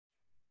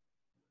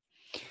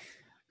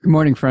Good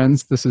morning,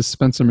 friends. This is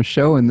Spencer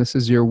Michaud, and this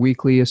is your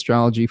weekly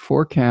astrology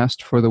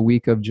forecast for the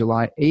week of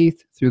July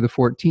 8th through the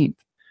 14th.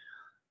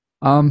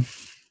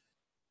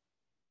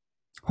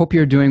 Hope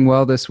you're doing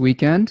well this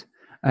weekend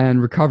and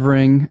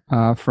recovering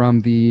from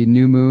the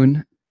new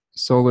moon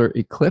solar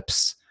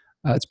eclipse.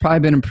 It's probably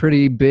been a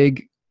pretty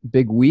big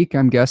week,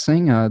 I'm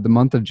guessing. The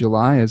month of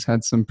July has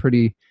had some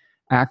pretty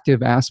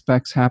active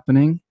aspects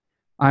happening.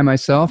 I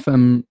myself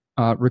am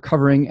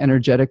recovering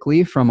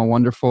energetically from a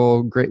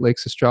wonderful Great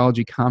Lakes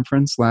Astrology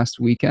Conference last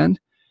weekend,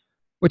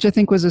 which I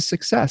think was a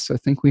success. I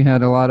think we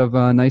had a lot of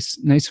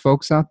nice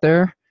folks out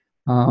there,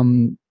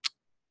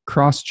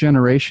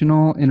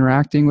 cross-generational,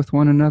 interacting with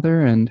one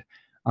another, and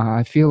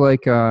I feel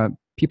like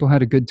people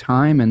had a good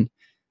time, and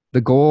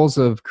the goals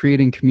of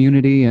creating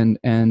community and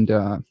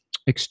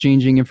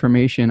exchanging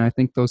information, I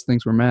think those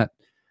things were met.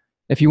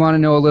 If you want to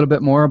know a little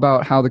bit more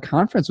about how the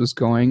conference was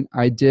going,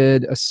 I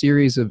did a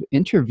series of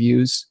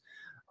interviews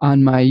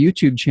on my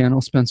YouTube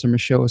channel, Spencer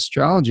Michaud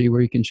Astrology,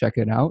 where you can check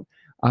it out.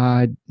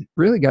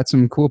 Really got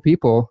some cool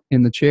people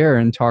in the chair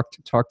and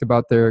talked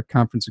about their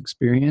conference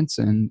experience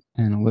and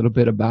a little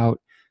bit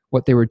about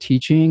what they were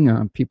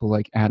teaching. People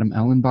like Adam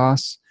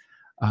Ellenboss,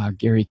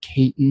 Gary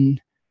Caton,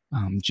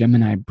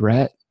 Gemini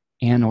Brett,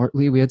 Ann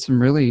Ortley. We had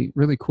some really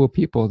cool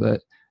people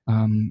that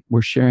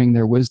were sharing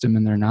their wisdom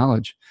and their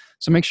knowledge.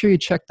 So make sure you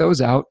check those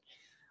out.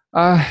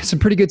 Some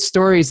pretty good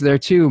stories there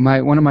too.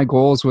 One of my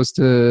goals was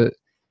to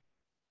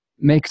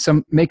make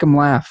them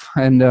laugh,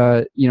 and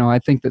I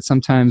think that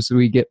sometimes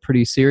we get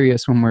pretty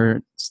serious when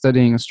we're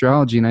studying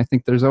astrology, and I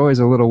think there's always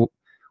a little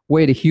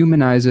way to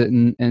humanize it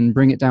and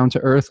bring it down to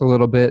earth a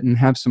little bit and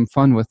have some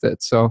fun with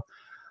it. So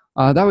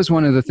that was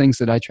one of the things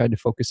that I tried to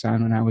focus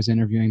on when I was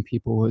interviewing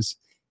people, was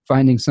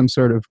finding some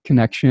sort of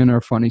connection or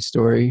funny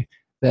story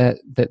that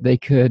they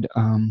could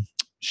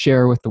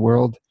share with the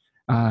world.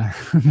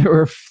 There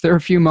were a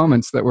few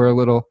moments that were a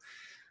little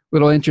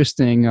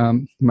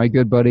interesting. My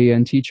good buddy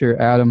and teacher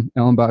Adam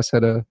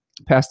Ellenboss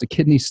passed a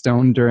kidney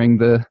stone during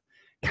the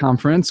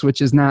conference,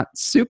 which is not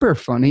super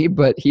funny,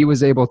 but he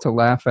was able to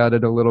laugh at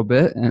it a little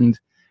bit, and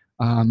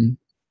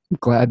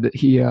glad that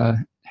he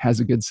has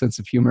a good sense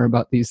of humor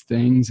about these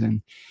things.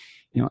 And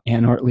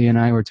Ann Ortley and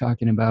I were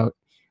talking about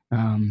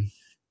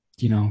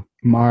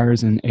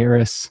Mars and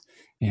Eris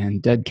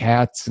and dead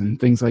cats and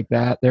things like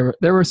that.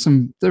 There were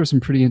some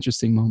pretty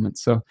interesting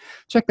moments. So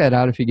check that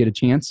out if you get a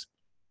chance.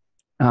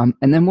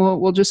 And then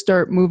we'll just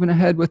start moving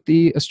ahead with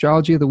the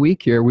astrology of the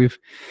week here. We've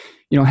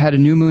had a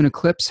new moon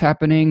eclipse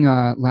happening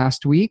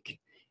last week,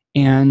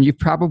 and you've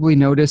probably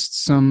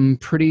noticed some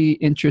pretty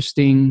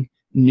interesting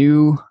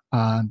new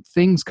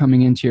things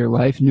coming into your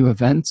life, new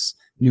events,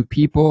 new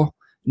people,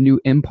 new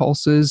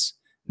impulses,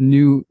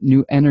 new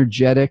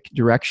energetic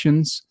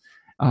directions.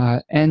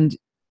 And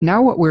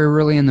now what we're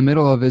really in the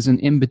middle of is an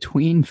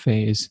in-between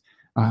phase.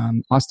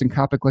 Austin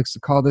Coppock likes to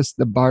call this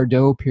the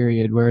Bardo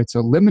period, where it's a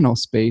liminal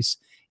space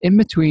in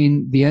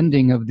between the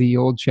ending of the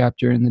old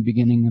chapter and the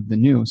beginning of the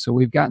new. So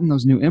we've gotten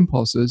those new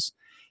impulses,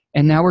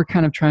 and now we're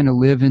kind of trying to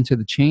live into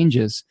the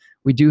changes.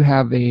 We do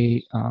have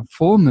a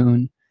full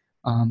moon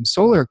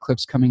solar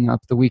eclipse coming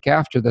up the week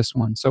after this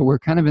one. So we're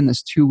kind of in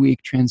this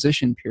 2-week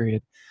transition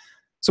period.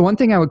 So one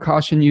thing I would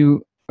caution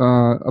you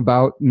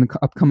about in the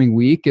upcoming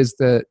week is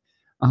that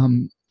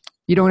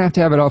you don't have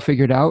to have it all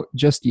figured out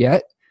just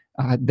yet.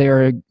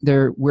 We're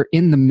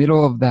in the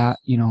middle of that,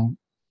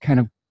 kind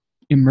of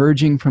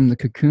emerging from the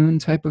cocoon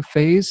type of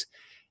phase.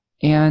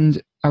 And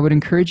I would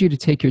encourage you to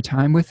take your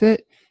time with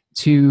it,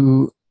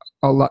 to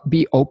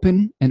be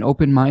open and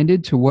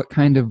open-minded to what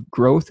kind of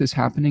growth is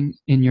happening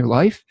in your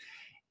life,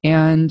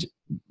 and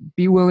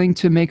be willing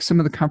to make some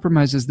of the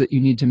compromises that you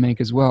need to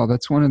make as well.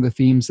 That's one of the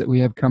themes that we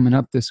have coming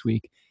up this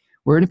week.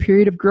 We're in a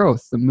period of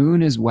growth. The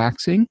moon is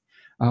waxing.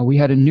 We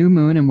had a new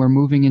moon, and we're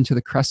moving into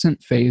the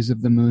crescent phase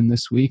of the moon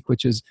this week,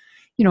 which is,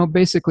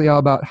 basically all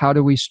about how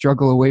do we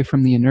struggle away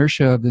from the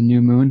inertia of the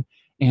new moon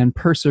and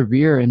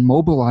persevere and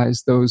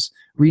mobilize those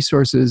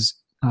resources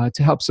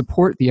to help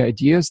support the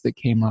ideas that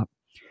came up.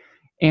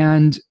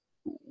 And,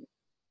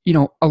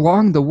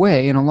 along the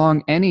way and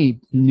along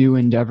any new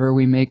endeavor,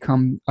 we may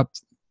come up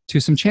to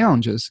some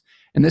challenges.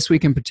 And this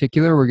week in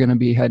particular, we're going to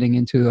be heading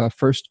into a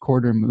first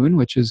quarter moon,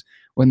 which is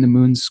when the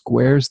moon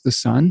squares the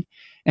sun.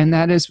 And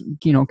that is,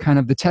 kind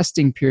of the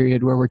testing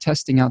period where we're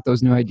testing out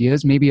those new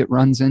ideas. Maybe it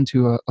runs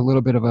into a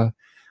little bit of a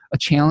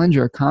challenge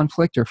or a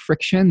conflict or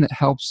friction that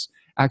helps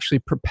actually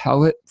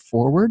propel it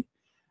forward.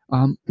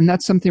 And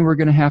that's something we're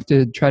going to have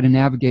to try to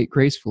navigate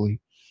gracefully.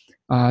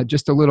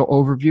 Just a little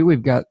overview.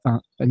 We've got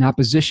an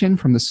opposition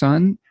from the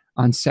sun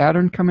on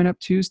Saturn coming up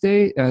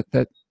Tuesday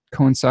that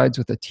coincides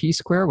with a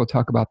T-square. We'll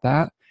talk about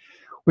that.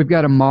 We've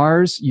got a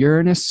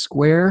Mars-Uranus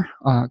square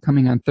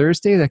coming on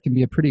Thursday. That can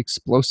be a pretty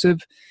explosive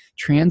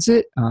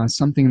transit,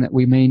 something that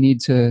we may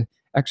need to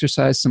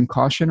exercise some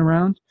caution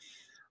around.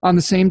 On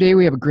the same day,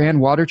 we have a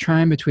grand water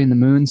trine between the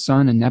moon,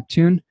 sun, and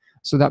Neptune.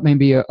 So that may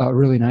be a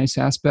really nice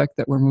aspect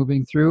that we're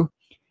moving through.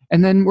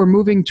 And then we're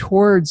moving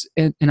towards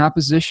an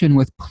opposition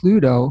with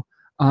Pluto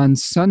on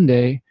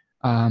Sunday,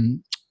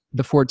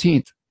 the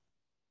 14th.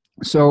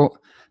 So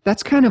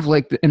that's kind of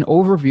like an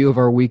overview of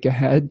our week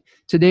ahead.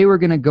 Today we're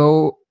going to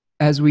go,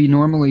 as we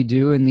normally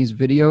do in these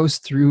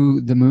videos,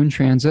 through the moon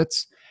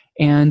transits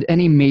and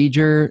any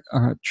major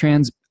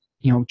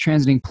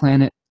transiting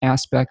planet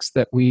aspects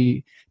that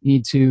we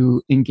need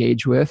to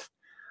engage with.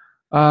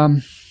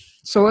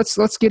 So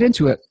let's get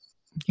into it.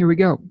 Here we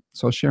go.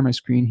 So I'll share my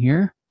screen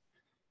here.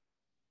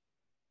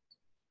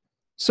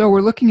 So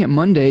we're looking at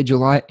Monday,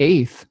 July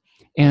 8th,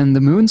 and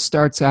the moon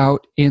starts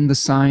out in the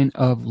sign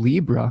of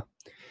Libra.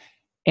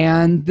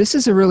 And this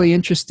is a really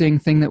interesting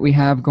thing that we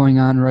have going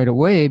on right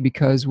away,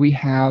 because we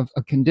have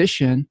a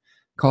condition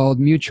called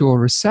mutual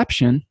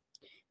reception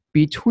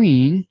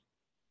between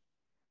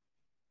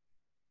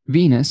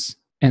Venus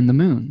and the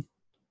moon.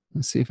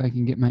 Let's see if I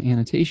can get my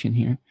annotation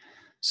here.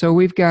 So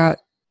we've got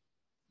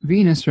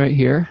Venus right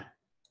here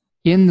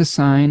in the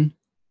sign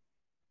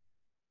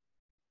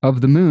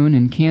of the moon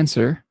in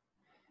Cancer,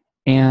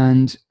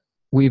 and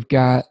we've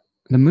got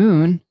the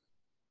moon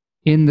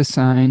in the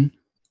sign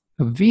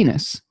of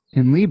Venus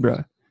in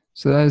Libra.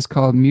 So that is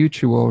called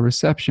mutual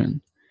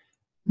reception.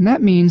 And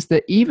that means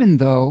that even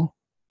though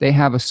they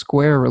have a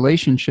square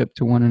relationship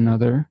to one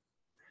another,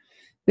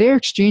 they are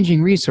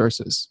exchanging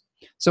resources.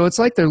 So it's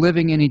like they're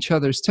living in each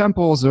other's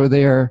temples, or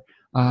they're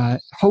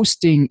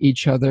hosting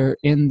each other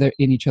in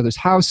each other's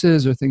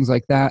houses or things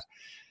like that.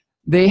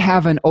 They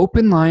have an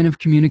open line of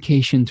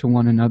communication to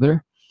one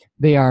another.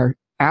 They are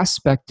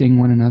aspecting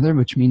one another,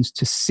 which means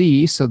to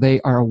see. So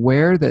they are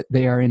aware that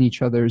they are in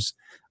each other's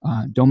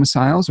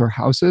domiciles or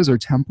houses or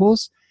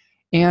temples.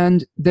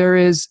 And there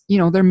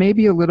may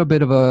be a little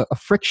bit of a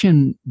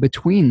friction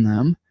between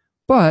them,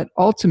 but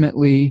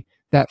ultimately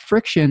that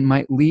friction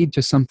might lead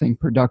to something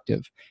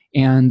productive.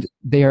 And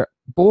they are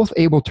both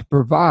able to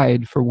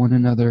provide for one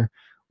another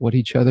what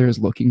each other is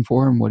looking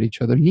for and what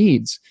each other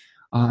needs.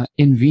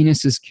 In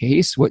Venus's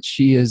case, what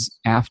she is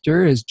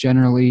after is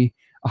generally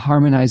a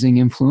harmonizing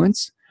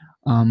influence.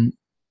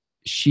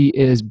 She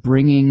is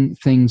bringing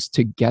things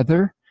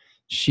together.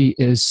 She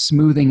is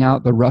smoothing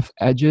out the rough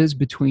edges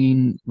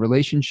between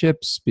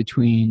relationships,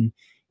 between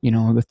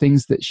the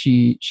things that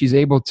she's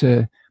able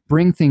to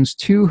bring things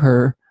to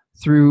her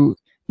through,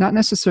 not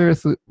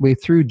necessarily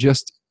through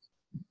just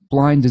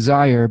blind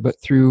desire, but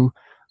through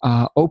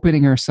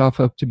opening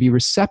herself up to be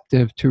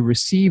receptive to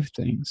receive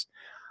things.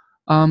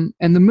 And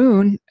the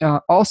moon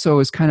also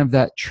is kind of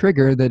that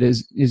trigger that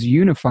is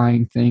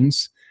unifying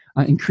things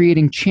and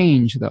creating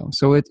change, though.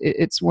 So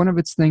it's one of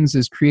its things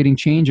is creating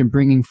change and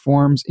bringing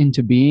forms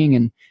into being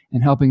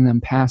and helping them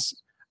pass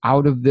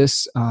out of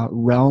this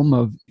realm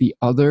of the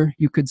other,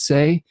 you could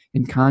say,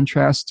 in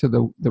contrast to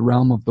the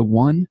realm of the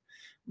one,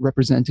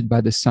 represented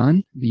by the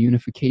sun, the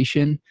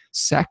unification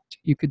sect,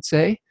 you could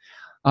say.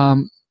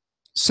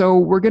 So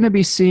we're going to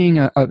be seeing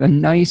a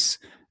nice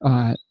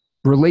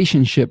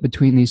relationship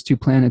between these two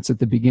planets at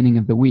the beginning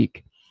of the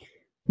week.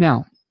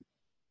 Now,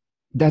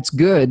 that's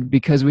good,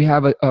 because we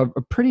have a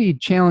pretty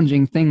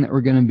challenging thing that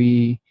we're going to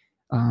be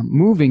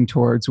moving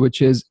towards,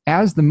 which is,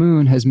 as the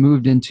moon has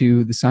moved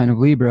into the sign of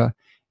Libra,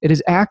 it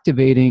is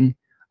activating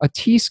a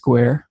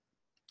T-square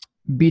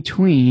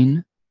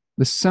between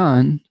the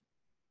sun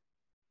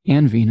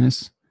and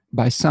Venus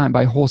by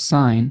whole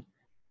sign,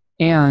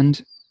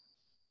 and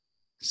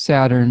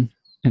Saturn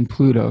and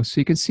Pluto.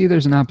 So you can see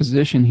there's an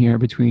opposition here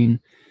between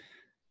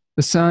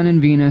the sun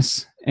and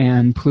Venus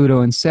and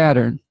Pluto and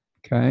Saturn.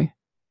 Okay.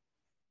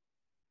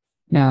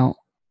 Now,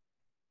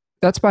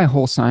 that's by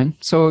whole sign.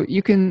 So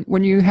you can,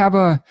 when you have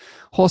a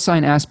whole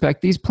sign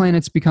aspect, these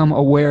planets become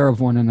aware of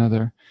one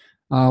another.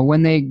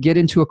 When they get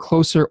into a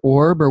closer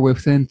orb or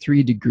within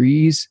 3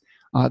 degrees,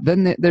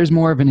 then there's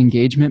more of an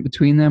engagement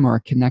between them, or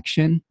a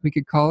connection, we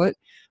could call it.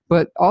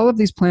 But all of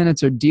these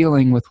planets are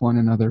dealing with one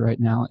another right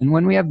now. And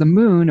when we have the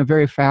moon, a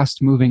very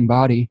fast-moving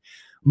body,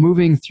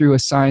 moving through a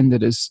sign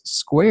that is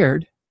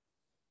squared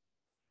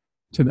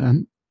to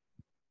them,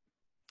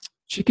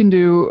 she can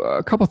do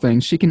a couple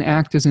things. She can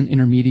act as an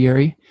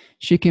intermediary.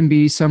 She can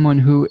be someone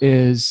who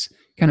is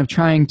kind of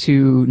trying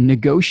to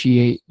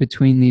negotiate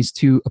between these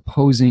two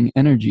opposing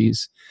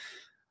energies.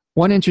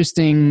 One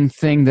interesting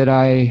thing that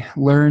I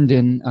learned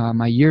in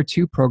my year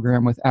 2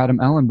 program with Adam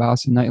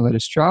Ellenbaus in Nightlight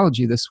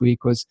Astrology this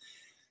week was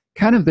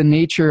kind of the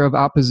nature of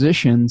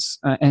oppositions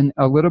and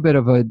a little bit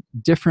of a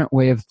different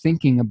way of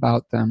thinking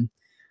about them.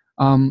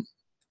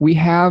 We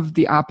have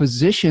the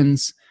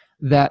oppositions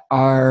that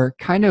are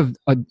kind of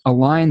a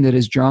line that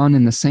is drawn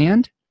in the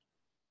sand,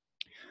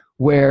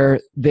 where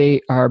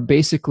they are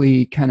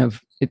basically kind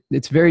of,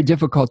 it's very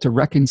difficult to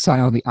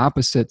reconcile the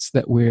opposites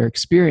that we're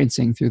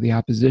experiencing through the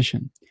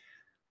opposition.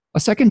 A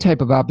second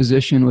type of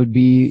opposition would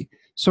be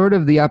sort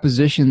of the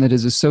opposition that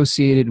is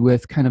associated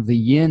with kind of the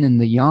yin and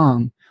the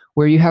yang,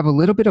 where you have a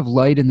little bit of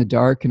light in the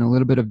dark and a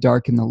little bit of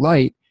dark in the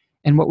light.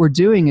 And what we're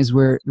doing is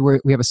we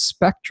have a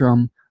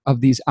spectrum of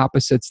these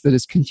opposites that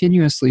is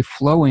continuously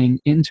flowing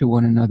into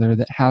one another,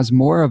 that has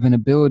more of an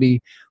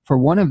ability for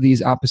one of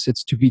these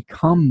opposites to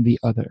become the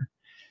other.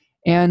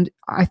 And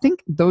I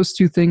think those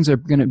two things are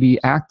going to be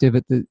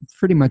active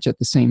pretty much at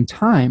the same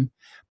time.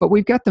 But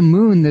we've got the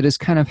moon that is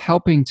kind of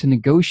helping to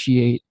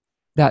negotiate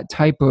that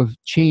type of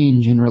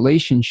change in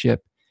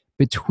relationship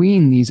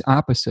between these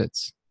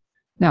opposites.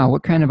 Now,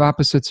 what kind of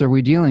opposites are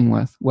we dealing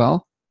with?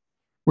 Well,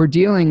 we're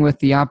dealing with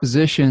the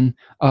opposition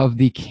of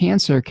the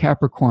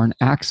Cancer-Capricorn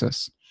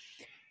axis.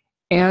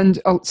 And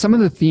some of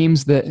the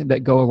themes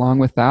that go along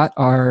with that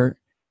are,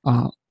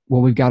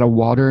 we've got a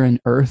water and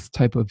earth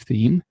type of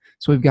theme.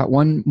 So we've got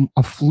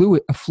a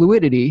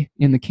fluidity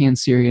in the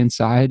Cancerian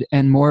side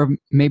and more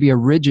maybe a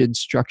rigid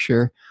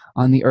structure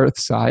on the earth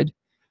side.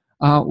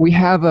 We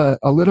have a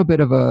little bit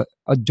of a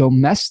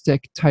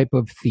domestic type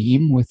of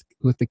theme with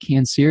the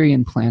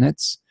Cancerian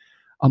planets,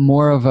 a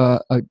more of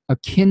a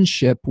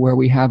kinship where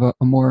we have a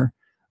more,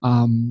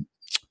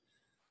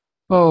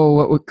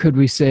 what could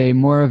we say,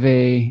 more of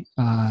a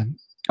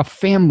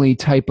family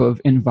type of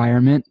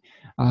environment,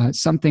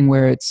 something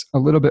where it's a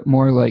little bit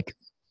more like,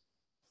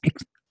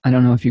 I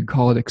don't know if you'd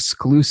call it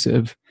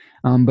exclusive,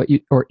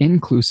 or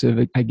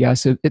inclusive, I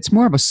guess. It's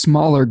more of a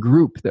smaller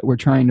group that we're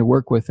trying to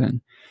work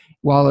within.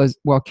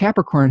 While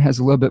Capricorn has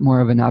a little bit more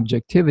of an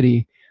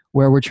objectivity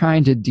where we're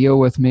trying to deal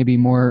with maybe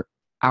more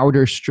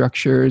outer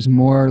structures,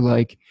 more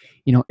like,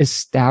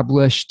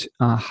 established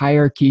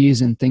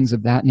hierarchies and things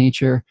of that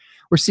nature.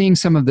 We're seeing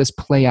some of this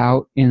play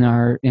out in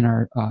our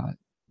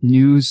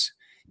news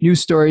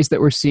stories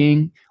that we're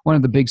seeing. One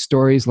of the big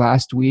stories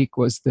last week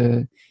was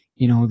the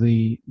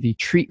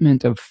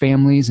treatment of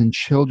families and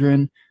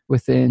children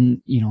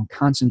within,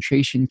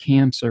 concentration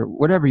camps or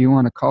whatever you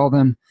want to call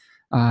them,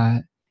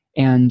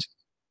 and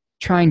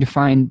trying to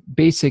find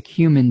basic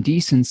human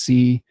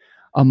decency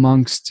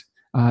amongst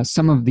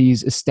some of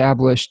these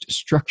established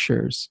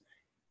structures.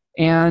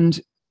 And,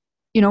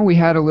 we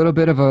had a little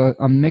bit of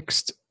a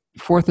mixed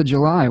 4th of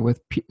July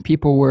with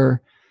people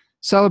were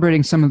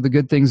celebrating some of the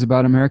good things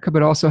about America,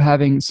 but also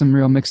having some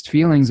real mixed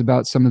feelings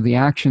about some of the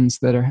actions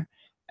that are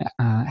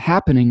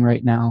happening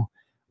right now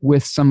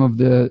with some of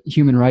the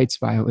human rights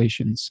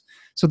violations.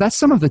 So that's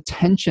some of the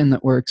tension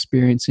that we're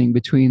experiencing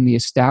between the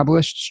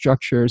established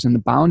structures and the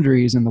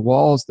boundaries and the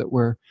walls that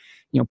we're,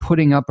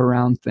 putting up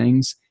around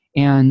things,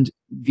 and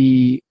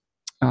the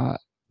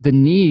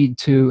need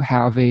to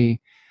have a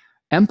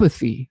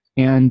empathy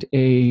and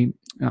a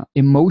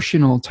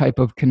emotional type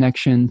of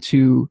connection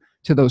to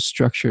those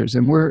structures.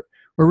 And we're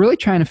really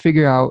trying to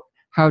figure out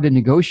how to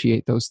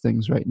negotiate those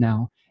things right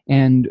now,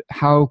 and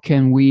how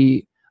can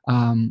we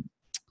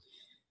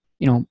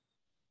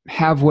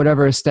have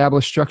whatever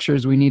established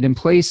structures we need in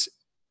place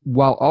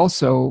while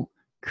also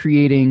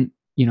creating,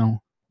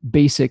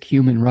 basic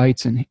human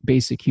rights and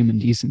basic human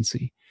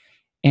decency.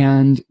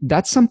 And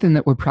that's something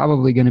that we're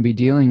probably going to be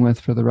dealing with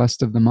for the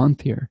rest of the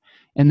month here.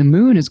 And the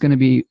moon is going to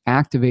be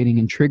activating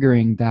and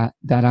triggering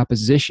that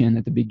opposition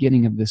at the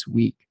beginning of this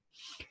week.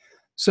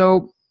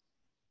 So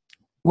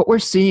what we're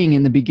seeing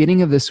in the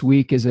beginning of this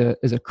week is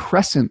a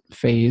crescent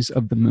phase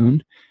of the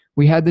moon.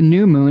 We had the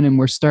new moon, and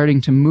we're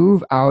starting to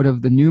move out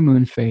of the new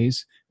moon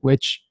phase,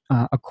 which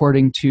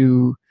according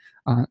to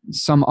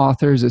some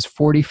authors is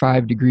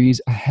 45 degrees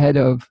ahead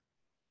of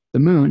the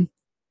moon.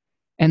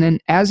 And then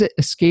as it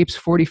escapes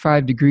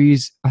 45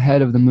 degrees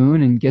ahead of the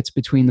moon and gets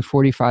between the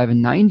 45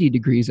 and 90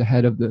 degrees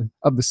ahead of the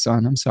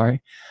sun,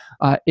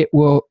 it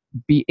will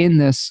be in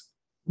this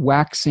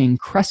waxing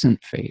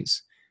crescent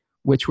phase,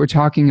 which we're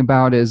talking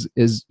about is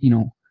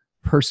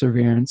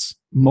perseverance,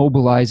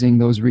 mobilizing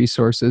those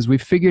resources.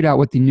 We've figured out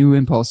what the new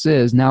impulse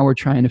is. Now we're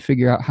trying to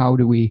figure out how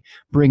do we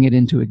bring it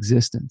into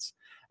existence.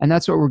 And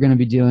that's what we're going to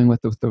be dealing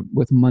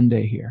with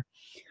Monday here.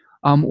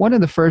 One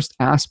of the first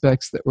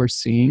aspects that we're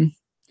seeing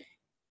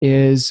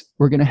is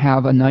we're going to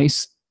have we're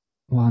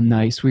going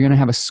to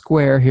have a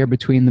square here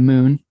between the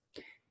moon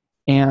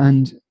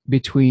and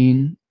we're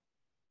going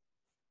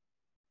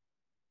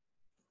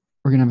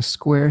to have a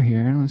square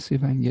here. Let's see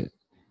if I can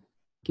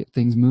get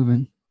things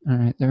moving. All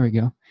right, there we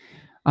go.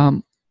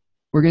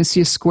 We're going to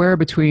see a square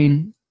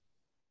between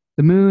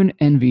the moon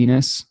and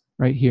Venus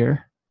right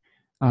here.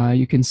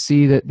 You can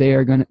see that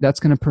that's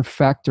going to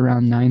perfect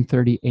around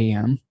 9:30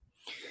 a.m.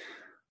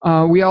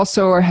 We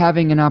also are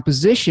having an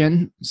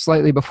opposition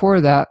slightly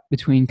before that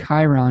between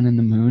Chiron and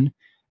the moon,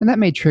 and that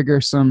may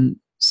trigger some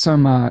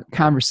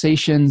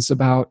conversations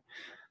about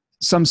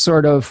some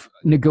sort of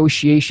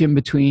negotiation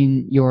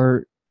between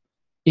your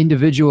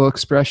individual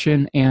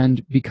expression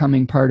and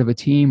becoming part of a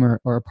team or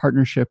a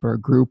partnership or a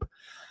group.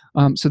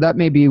 So that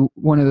may be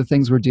one of the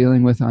things we're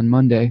dealing with on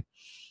Monday.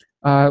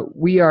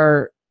 We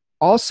are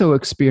also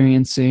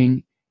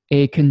experiencing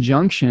a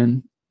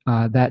conjunction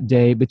that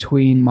day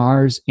between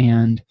Mars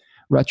and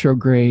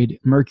retrograde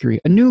Mercury,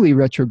 a newly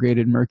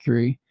retrograded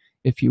Mercury,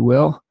 if you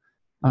will.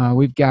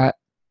 We've got,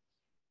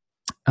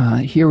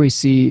 here we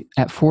see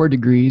at 4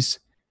 degrees,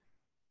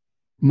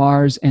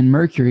 Mars and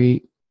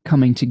Mercury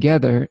coming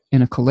together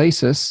in a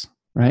kalesis,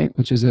 right,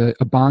 which is a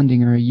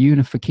bonding or a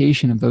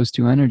unification of those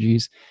two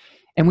energies.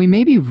 And we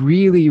may be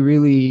really,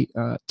 really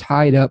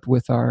tied up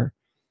with our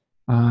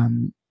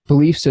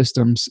belief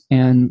systems,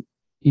 and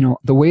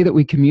the way that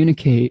we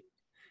communicate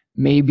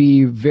may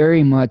be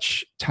very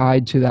much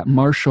tied to that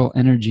martial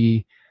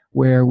energy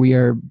where we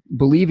are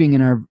believing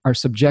in our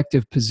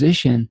subjective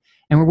position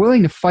and we're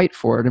willing to fight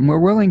for it, and we're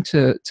willing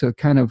to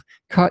kind of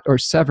cut or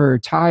sever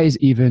ties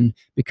even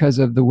because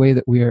of the way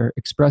that we are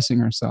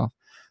expressing ourselves.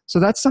 So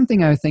that's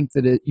something I think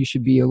that you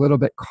should be a little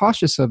bit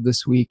cautious of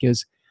this week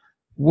is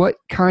what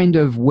kind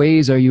of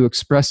ways are you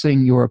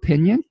expressing your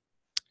opinion,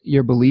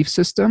 your belief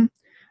system?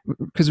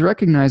 Because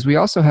recognize we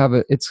also have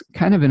it's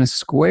kind of in a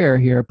square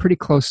here, a pretty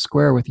close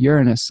square with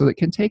Uranus, so it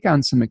can take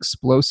on some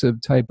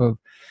explosive type of,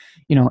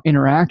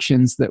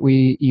 interactions that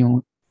we,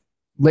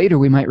 later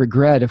we might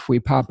regret if we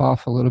pop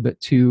off a little bit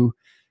too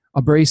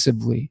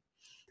abrasively.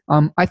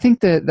 I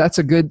think that's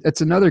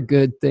another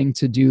good thing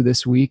to do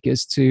this week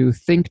is to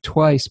think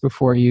twice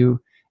before you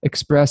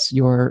express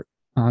your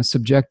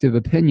subjective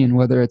opinion,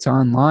 whether it's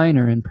online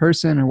or in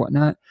person or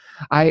whatnot.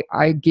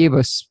 I gave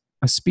a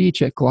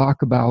speech at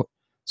Glock about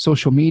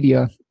social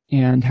media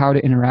and how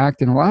to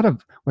interact, and a lot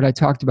of what I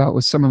talked about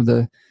was some of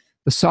the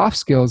soft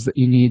skills that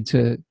you need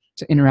to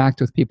interact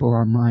with people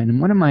online.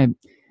 And one of my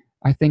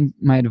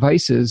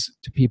advice is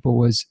to people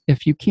was,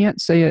 if you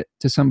can't say it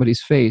to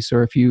somebody's face,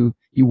 or if you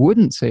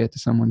wouldn't say it to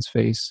someone's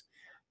face,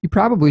 you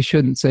probably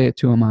shouldn't say it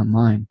to them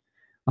online.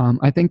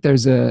 I think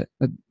there's a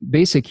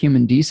basic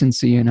human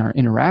decency in our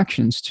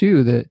interactions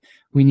too that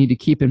we need to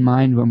keep in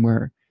mind when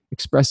we're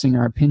expressing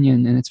our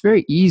opinion. And it's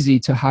very easy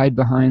to hide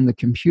behind the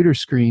computer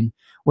screen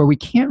where we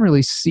can't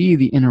really see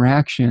the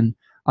interaction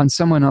on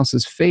someone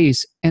else's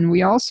face. And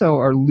we also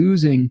are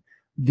losing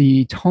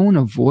the tone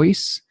of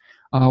voice.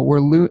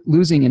 We're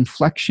losing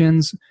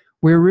inflections.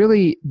 We're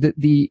really,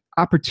 the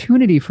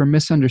opportunity for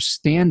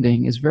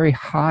misunderstanding is very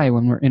high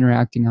when we're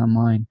interacting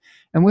online.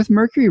 And with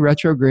Mercury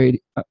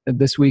retrograde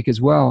this week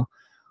as well,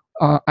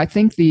 I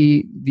think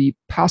the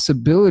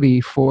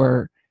possibility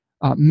for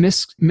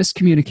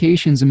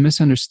miscommunications and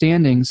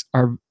misunderstandings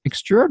are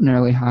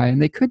extraordinarily high, and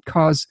they could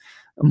cause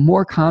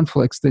more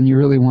conflicts than you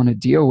really want to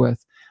deal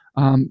with,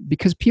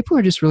 because people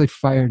are just really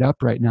fired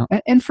up right now,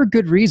 and for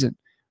good reason.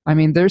 I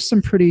mean, there's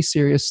some pretty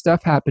serious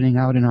stuff happening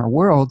out in our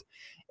world,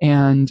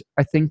 and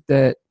I think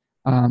that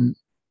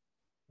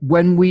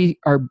when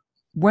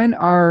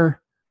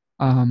our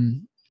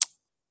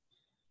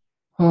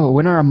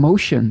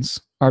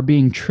emotions are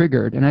being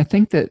triggered, and I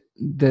think that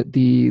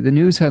the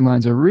news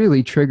headlines are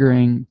really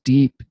triggering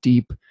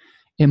deep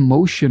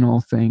emotional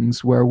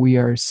things where we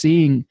are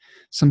seeing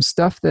some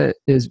stuff that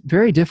is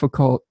very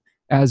difficult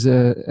as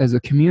a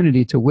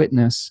community to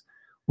witness.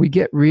 We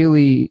get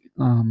really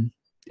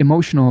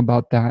emotional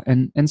about that,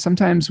 and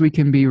sometimes we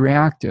can be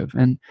reactive.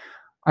 And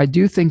I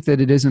do think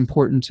that it is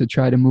important to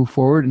try to move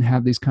forward and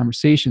have these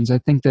conversations. I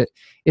think that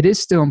it is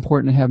still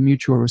important to have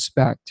mutual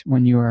respect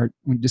when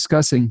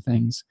discussing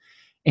things.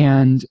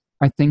 And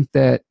I think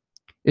that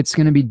it's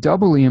going to be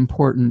doubly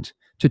important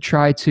to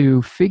try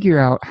to figure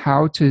out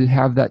how to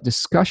have that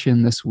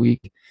discussion this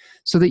week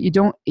so that you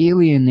don't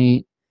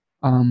alienate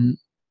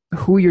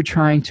who you're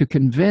trying to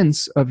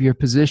convince of your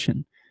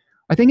position.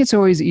 I think it's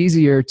always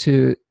easier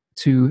to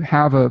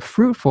have a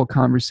fruitful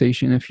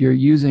conversation if you're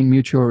using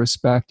mutual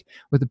respect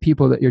with the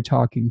people that you're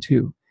talking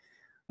to.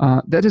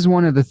 That is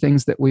one of the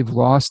things that we've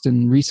lost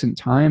in recent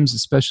times,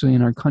 especially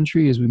in our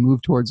country as we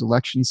move towards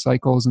election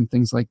cycles and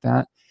things like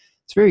that.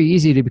 It's very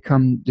easy to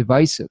become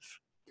divisive.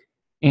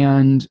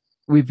 And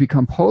we've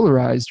become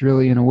polarized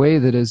really in a way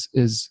that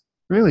is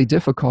really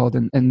difficult,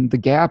 and the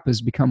gap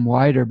has become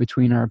wider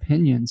between our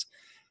opinions.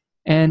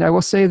 And I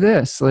will say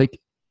this, like,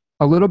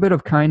 a little bit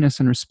of kindness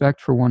and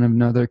respect for one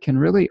another can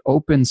really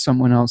open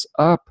someone else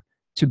up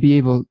to be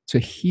able to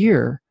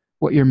hear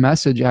what your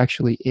message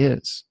actually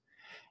is.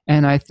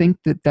 And I think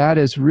that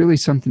is really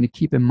something to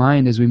keep in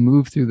mind as we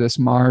move through this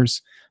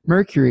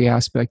Mars-Mercury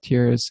aspect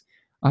here is,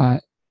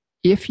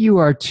 if you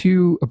are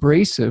too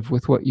abrasive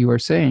with what you are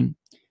saying,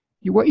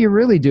 what you're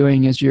really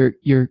doing is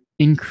you're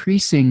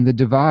increasing the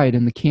divide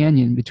in the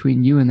canyon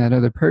between you and that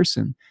other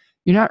person.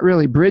 You're not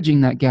really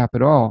bridging that gap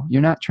at all.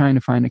 You're not trying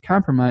to find a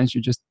compromise.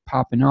 You're just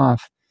popping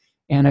off.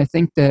 And I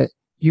think that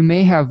you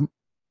may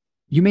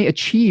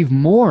achieve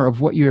more of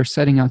what you're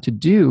setting out to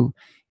do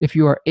if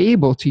you are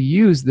able to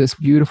use this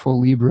beautiful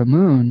Libra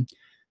moon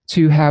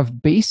to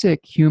have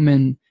basic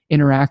human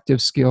interactive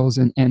skills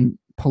and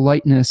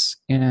politeness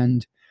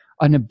and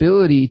an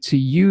ability to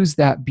use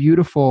that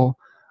beautiful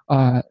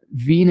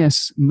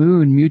Venus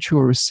moon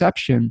mutual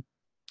reception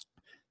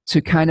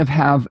to kind of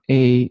have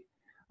a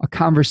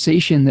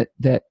conversation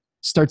that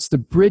starts to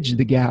bridge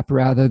the gap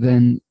rather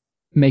than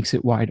makes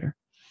it wider.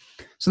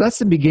 So that's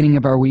the beginning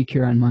of our week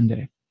here on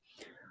Monday.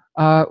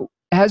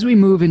 As we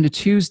move into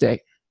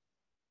Tuesday,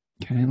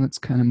 okay, let's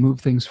kind of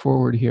move things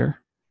forward here.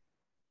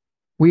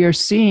 We are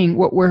seeing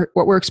what we're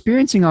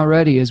experiencing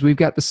already is we've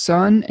got the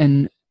Sun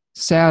and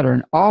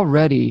Saturn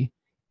already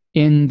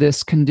in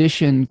this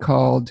condition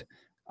called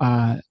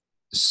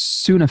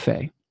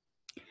Sunafe,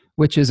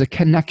 which is a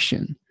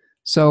connection.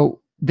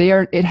 So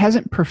it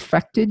hasn't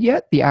perfected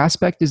yet. The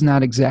aspect is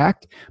not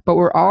exact, but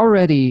we're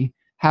already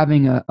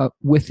having a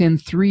within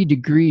 3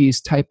 degrees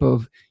type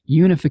of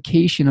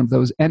unification of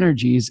those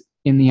energies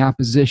in the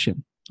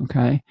opposition,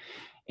 okay?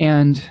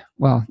 And,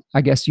 well,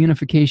 I guess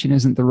unification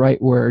isn't the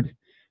right word,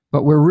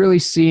 but we're really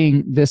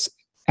seeing this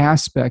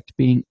aspect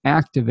being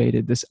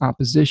activated, this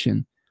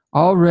opposition,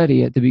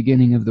 already at the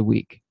beginning of the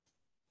week.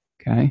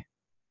 Okay?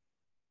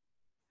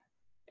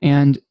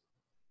 And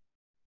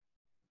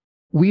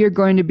we are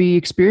going to be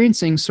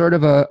experiencing sort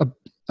of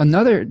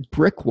another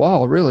brick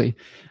wall, really.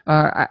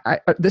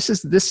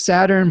 This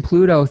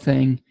Saturn-Pluto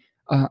thing,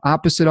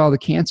 opposite all the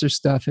Cancer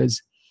stuff,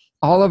 is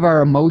all of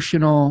our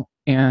emotional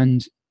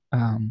and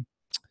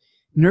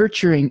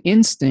nurturing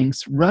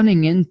instincts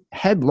running in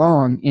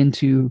headlong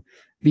into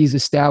these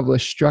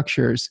established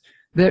structures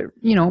that,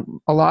 you know,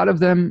 a lot of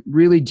them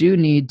really do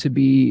need to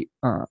be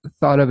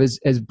thought of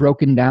as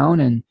broken down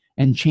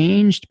and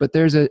changed, but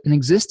there's an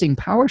existing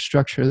power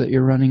structure that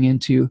you're running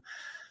into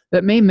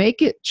that may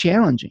make it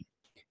challenging.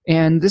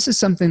 And this is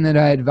something that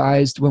I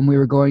advised when we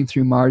were going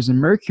through Mars and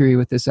Mercury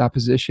with this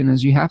opposition,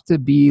 is you have to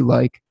be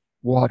like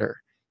water.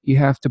 You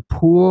have to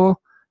pool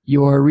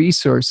your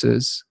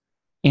resources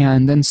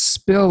and then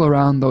spill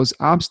around those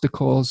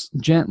obstacles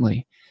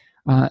gently.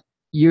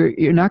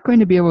 You're not going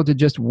to be able to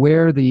just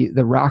wear the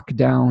rock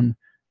down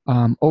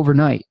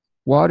overnight.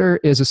 Water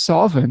is a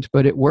solvent,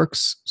 but it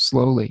works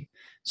slowly.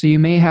 So you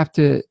may have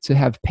to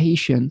have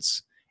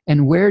patience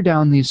and wear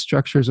down these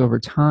structures over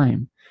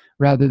time,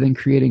 rather than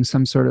creating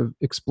some sort of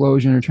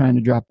explosion or trying to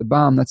drop the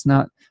bomb. It's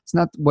not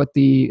what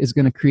is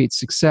going to create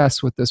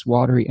success with this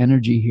watery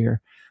energy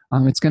here.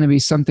 It's going to be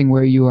something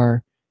where you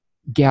are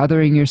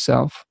gathering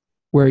yourself,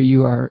 where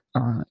you are,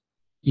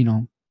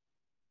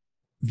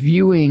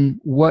 viewing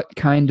what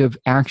kind of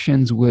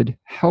actions would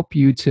help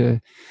you to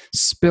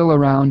spill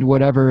around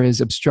whatever is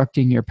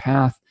obstructing your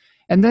path,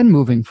 and then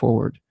moving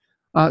forward.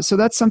 So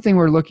that's something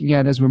we're looking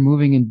at as we're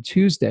moving into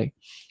Tuesday.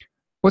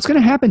 What's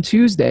going to happen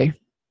Tuesday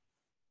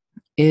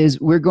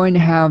is we're going to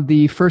have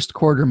the first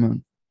quarter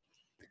moon.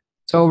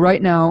 So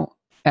right now,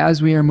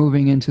 as we are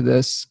moving into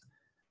this,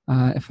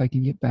 if I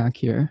can get back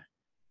here,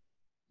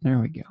 there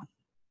we go.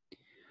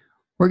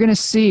 We're going to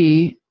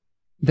see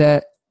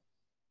that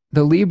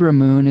the Libra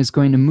moon is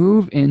going to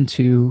move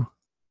into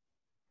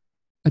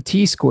a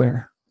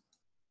T-square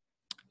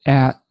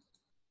at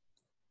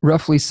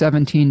roughly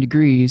 17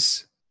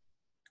 degrees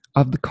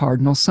of the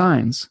cardinal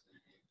signs,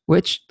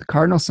 which the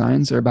cardinal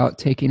signs are about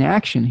taking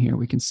action here.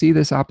 We can see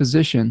this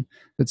opposition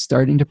that's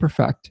starting to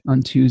perfect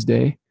on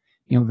Tuesday,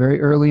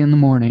 very early in the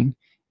morning,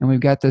 and we've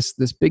got this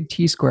big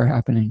T-square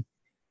happening.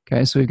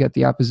 Okay, so we've got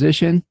the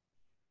opposition,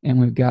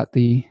 and we've got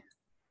the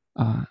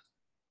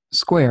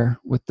square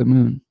with the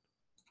moon.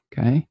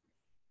 Okay,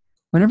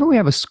 whenever we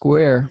have a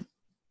square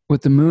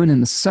with the moon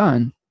and the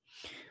sun,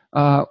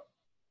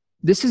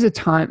 this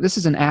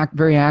is an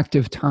very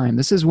active time.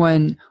 This is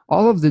when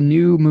all of the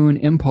new moon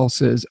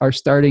impulses are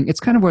starting. It's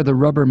kind of where the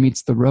rubber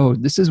meets the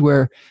road. This is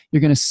where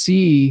you're going to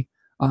see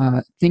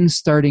things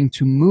starting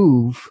to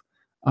move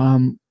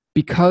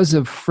because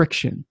of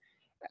friction.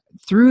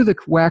 Through the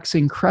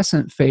waxing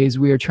crescent phase,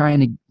 we are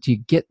trying to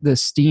get the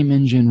steam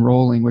engine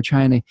rolling. We're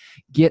trying to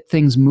get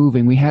things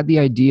moving. We had the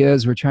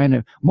ideas. We're trying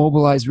to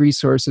mobilize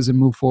resources and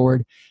move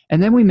forward.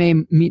 And then we may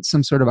meet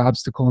some sort of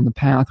obstacle in the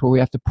path where we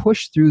have to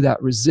push through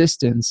that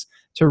resistance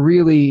to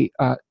really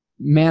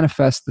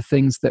manifest the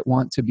things that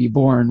want to be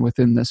born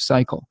within this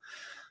cycle.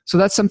 So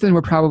that's something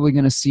we're probably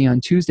going to see on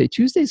Tuesday.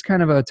 Tuesday's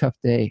kind of a tough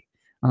day.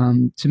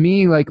 To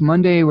me, like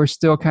Monday, we're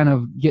still kind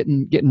of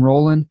getting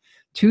rolling.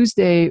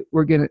 Tuesday,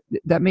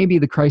 that may be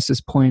the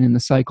crisis point in the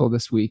cycle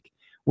this week,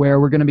 where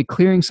we're going to be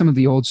clearing some of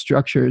the old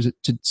structures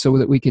so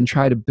that we can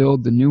try to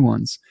build the new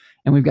ones.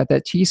 And we've got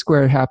that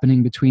T-square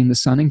happening between the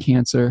Sun in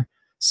Cancer,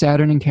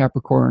 Saturn in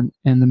Capricorn,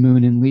 and the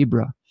Moon in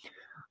Libra.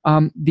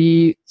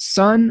 The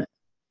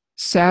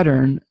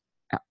Sun-Saturn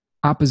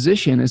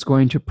opposition is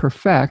going to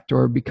perfect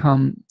or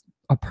become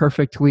a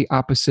perfectly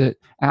opposite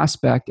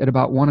aspect at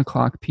about 1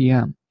 o'clock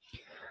p.m.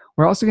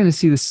 We're also going to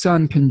see the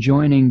Sun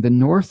conjoining the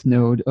north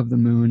node of the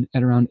Moon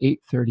at around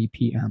 8:30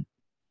 p.m.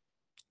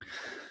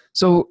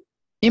 So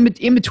in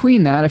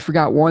between that, I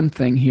forgot one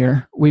thing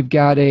here. We've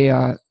got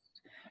an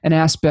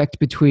aspect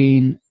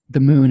between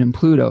the Moon and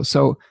Pluto.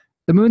 So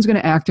the Moon's going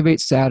to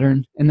activate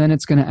Saturn, and then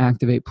it's going to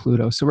activate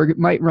Pluto. So we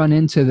might run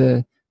into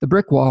the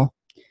brick wall.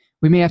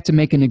 We may have to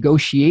make a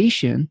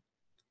negotiation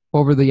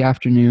over the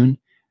afternoon,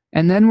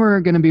 and then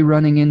we're going to be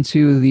running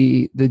into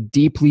the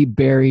deeply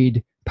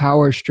buried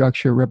power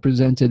structure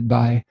represented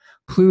by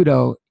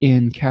Pluto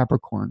in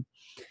Capricorn.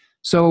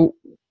 So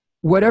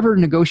whatever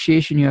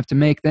negotiation you have to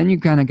make, then you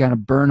kind of got to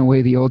burn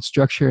away the old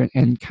structure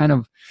and kind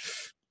of,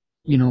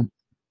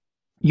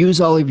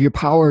 use all of your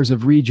powers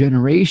of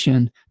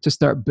regeneration to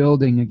start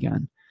building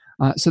again.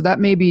 So that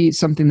may be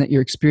something that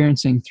you're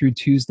experiencing through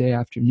Tuesday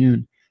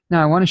afternoon.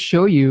 Now, I want to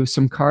show you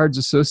some cards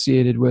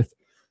associated with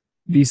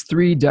these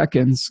 3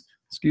 decans,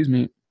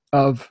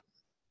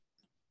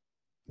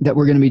 that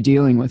we're going to be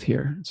dealing with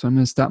here. So I'm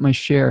going to stop my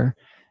share,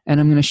 and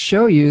I'm going to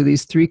show you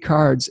these 3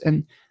 cards.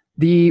 And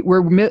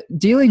we're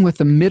dealing with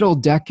the middle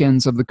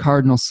decans of the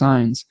cardinal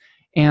signs,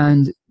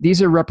 and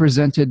these are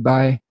represented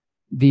by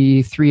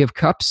the 3 of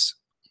Cups,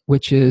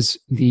 which is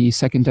the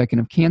second decan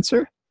of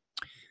Cancer,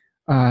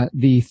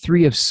 the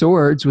 3 of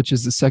Swords, which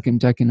is the second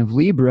decan of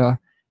Libra,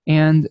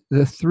 and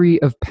the 3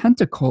 of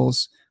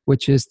Pentacles,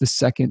 which is the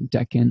second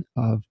decan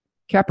of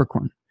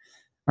Capricorn.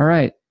 All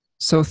right.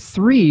 So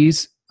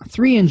three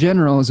in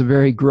general is a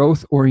very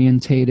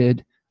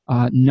growth-orientated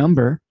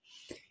number.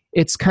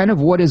 It's kind of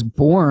what is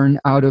born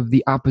out of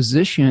the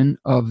opposition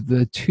of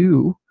the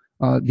two,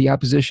 the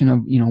opposition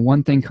of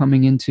one thing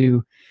coming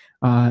into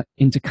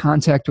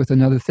contact with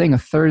another thing. A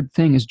third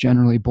thing is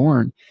generally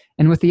born,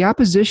 and with the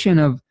opposition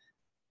of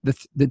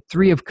the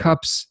Three of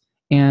Cups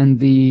and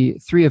the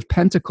Three of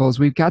Pentacles,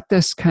 we've got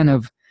this kind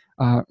of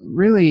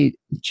really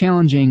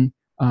challenging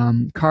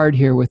card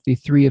here with the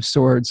Three of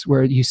Swords,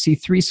 where you see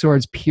three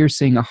swords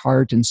piercing a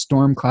heart and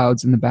storm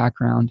clouds in the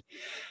background.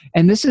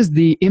 And this is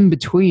the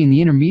in-between,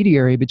 the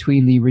intermediary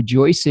between the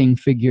rejoicing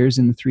figures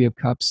in the Three of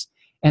Cups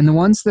and the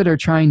ones that are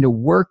trying to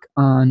work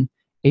on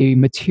a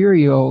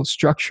material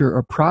structure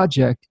or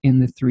project in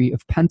the Three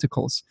of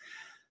Pentacles.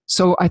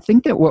 So I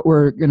think that what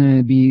we're going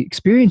to be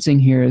experiencing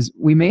here is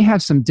we may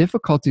have some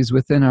difficulties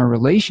within our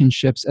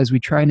relationships as we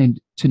try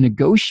to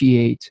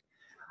negotiate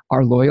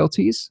our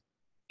loyalties,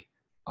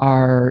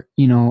 our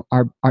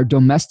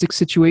domestic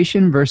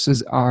situation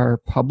versus our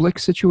public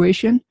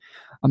situation.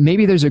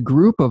 Maybe there's a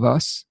group of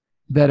us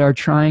that are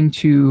trying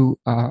to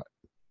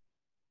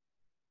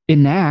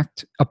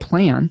enact a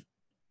plan,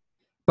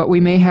 but we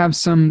may have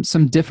some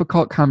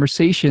difficult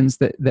conversations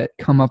that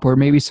come up, or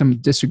maybe some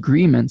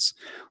disagreements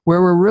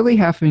where we're really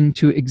having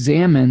to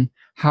examine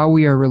how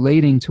we are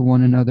relating to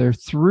one another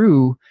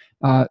through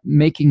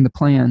making the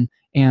plan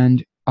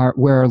and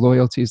where our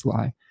loyalties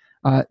lie.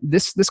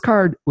 This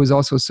card was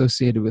also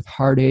associated with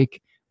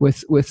heartache,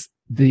 with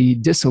the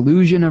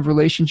disillusion of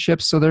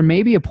relationships. So there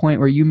may be a point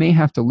where you may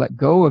have to let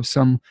go of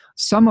some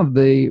of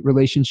the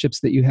relationships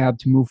that you have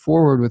to move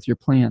forward with your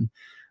plan.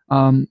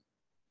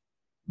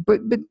 But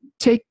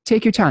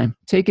take your time,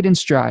 take it in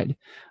stride.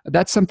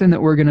 That's something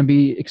that we're going to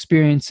be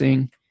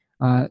experiencing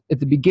at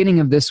the beginning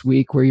of this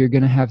week, where you're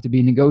going to have to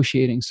be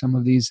negotiating some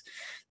of these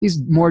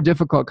more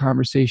difficult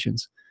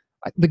conversations.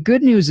 The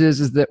good news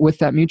is that with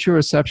that mutual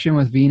reception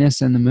with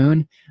Venus and the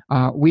Moon,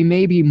 we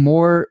may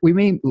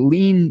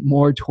lean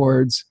more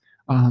towards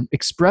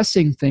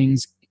expressing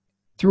things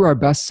through our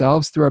best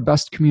selves, through our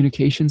best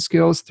communication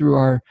skills,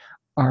 through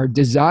our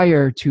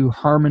desire to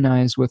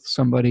harmonize with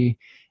somebody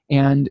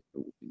and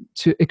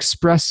to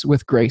express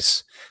with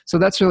grace. So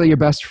that's really your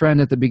best friend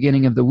at the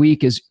beginning of the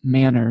week, is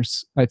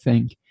manners, I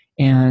think,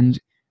 and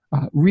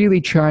really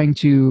trying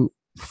to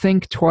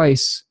think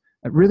twice,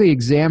 really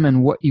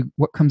examine what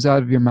comes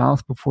out of your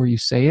mouth before you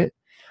say it.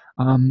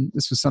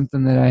 This was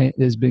something that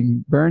has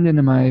been burned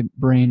into my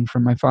brain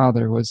from my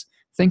father, was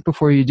think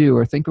before you do,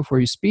 or think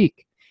before you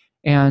speak.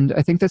 And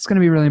I think that's going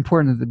to be really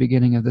important at the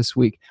beginning of this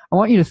week. I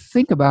want you to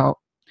think about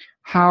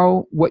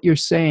how what you're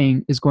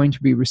saying is going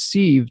to be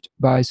received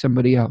by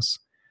somebody else.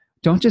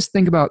 Don't just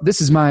think about,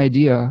 this is my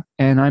idea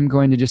and I'm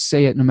going to just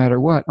say it no matter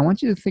what. I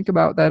want you to think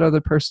about that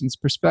other person's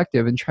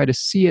perspective and try to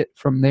see it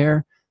from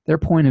their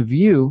point of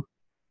view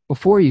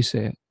before you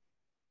say it.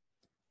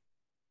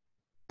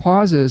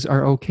 Pauses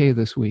are okay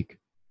this week.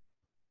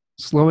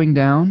 Slowing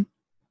down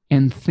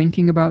and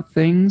thinking about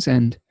things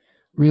and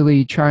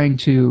really trying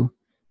to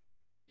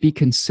be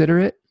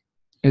considerate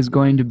is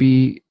going to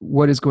be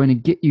what is going to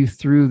get you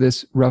through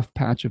this rough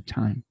patch of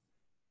time.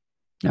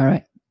 All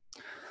right,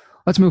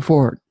 let's move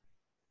forward.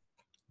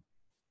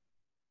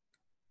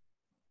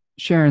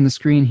 Sharing the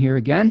screen here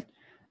again.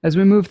 As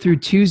we move through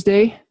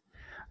Tuesday,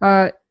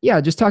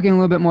 just talking a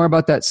little bit more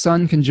about that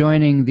Sun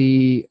conjoining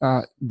the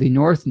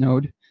North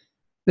Node.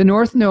 The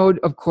North Node,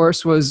 of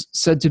course, was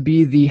said to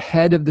be the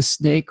head of the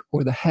snake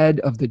or the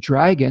head of the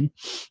dragon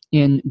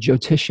in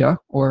Jyotisha,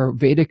 or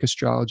Vedic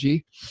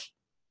astrology.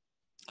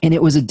 And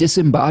it was a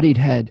disembodied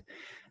head.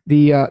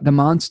 The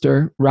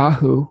monster,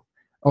 Rahu,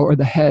 or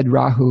the head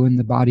Rahu and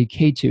the body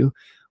Ketu,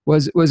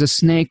 was a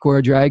snake or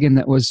a dragon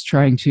that was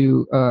trying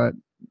to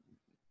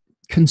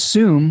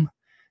consume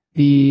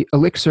the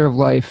elixir of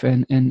life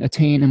and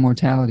attain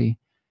immortality.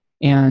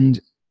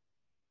 And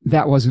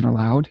that wasn't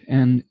allowed.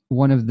 And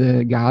one of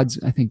the gods,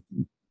 I think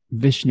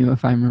Vishnu,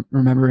 if I'm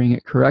remembering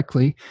it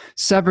correctly,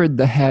 severed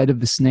the head of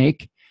the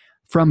snake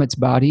from its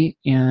body,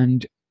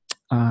 and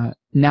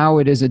now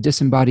it is a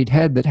disembodied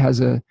head that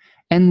has an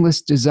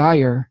endless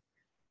desire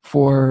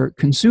for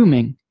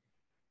consuming.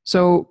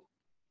 So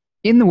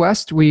in the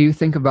West, we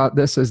think about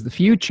this as the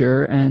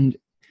future and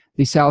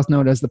the South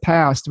Node as the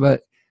past,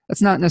 but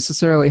that's not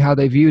necessarily how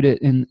they viewed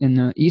it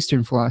in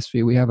Eastern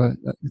philosophy. We have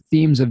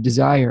themes of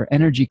desire,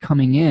 energy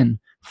coming in,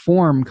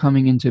 form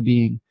coming into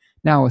being.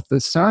 Now, with the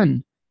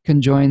Sun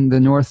conjoin the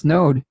North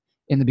Node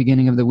in the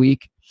beginning of the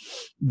week,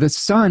 the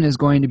Sun is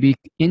going to be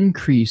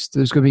increased.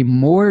 There's going to be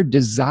more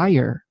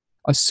desire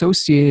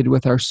associated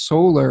with our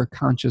solar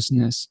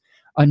consciousness,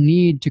 a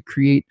need to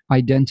create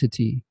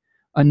identity,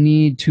 a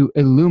need to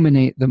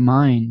illuminate the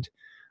mind,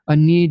 a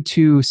need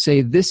to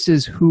say, this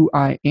is who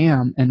I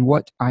am and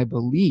what I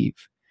believe.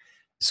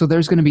 So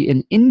there's going to be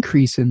an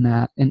increase in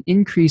that, an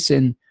increase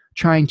in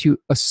trying to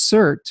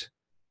assert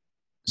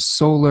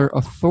solar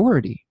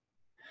authority.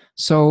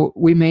 So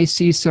we may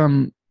see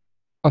some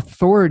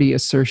authority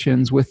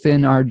assertions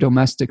within our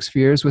domestic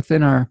spheres,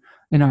 within our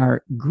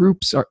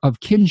groups of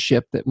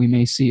kinship that we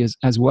may see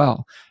as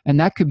well. And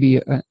that could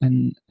be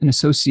an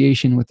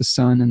association with the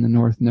sun and the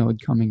north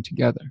node coming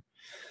together.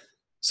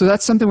 So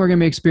that's something we're going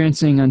to be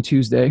experiencing on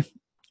Tuesday.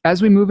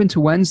 As we move into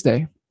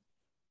Wednesday,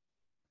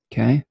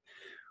 okay,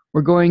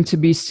 we're going to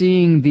be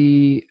seeing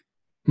the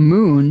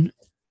moon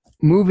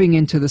moving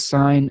into the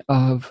sign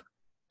of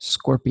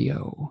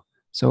Scorpio.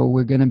 So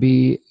we're going to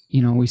be,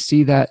 we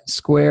see that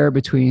square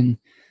between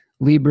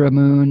Libra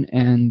moon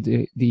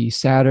and the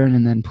Saturn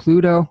and then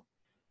Pluto.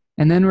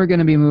 And then we're going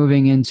to be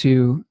moving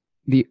into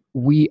the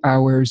wee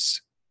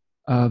hours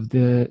of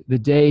the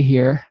day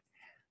here.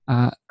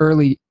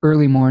 Early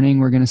morning,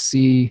 we're going to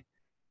see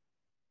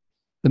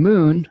the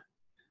moon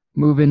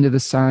move into the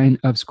sign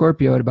of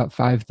Scorpio at about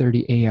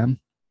 5:30 a.m.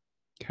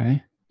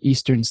 Okay,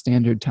 Eastern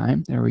Standard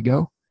Time. There we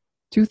go.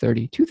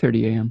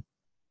 2:30 a.m.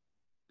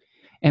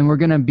 And we're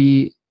going to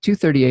be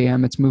 2:30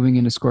 a.m. It's moving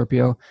into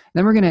Scorpio.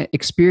 Then we're going to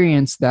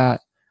experience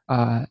that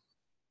the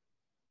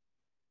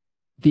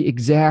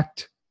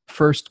exact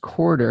first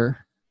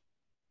quarter.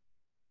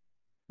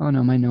 Oh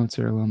no, my notes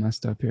are a little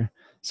messed up here.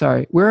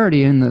 Sorry, we're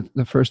already in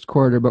the first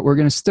quarter, but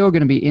we're still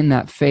going to be in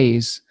that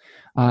phase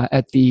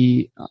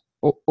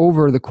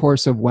over the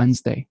course of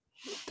Wednesday.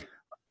 A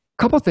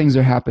couple things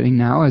are happening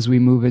now as we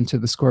move into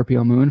the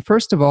Scorpio moon.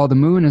 First of all, the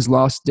moon has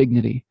lost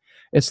dignity.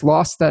 It's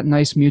lost that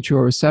nice mutual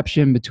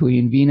reception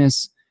between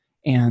Venus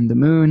and the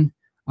moon.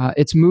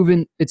 It's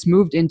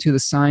moved into the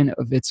sign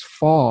of its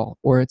fall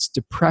or its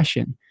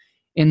depression.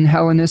 In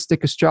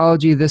Hellenistic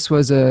astrology, this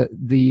was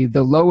the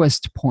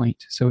lowest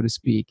point, so to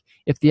speak.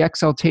 If the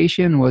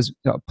exaltation was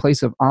a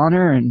place of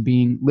honor and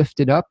being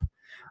lifted up,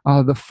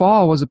 the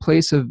fall was a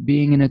place of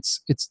being in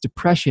its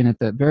depression at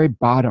the very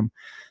bottom.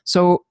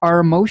 So our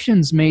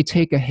emotions may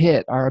take a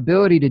hit. Our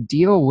ability to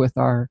deal with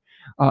our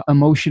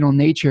emotional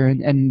nature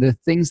and the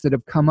things that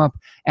have come up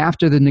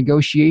after the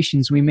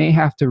negotiations, we may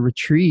have to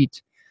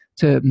retreat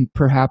to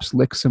perhaps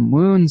lick some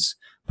wounds,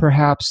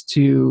 perhaps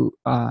to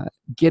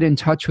get in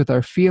touch with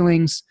our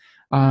feelings.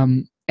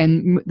 And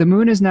the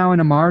moon is now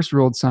in a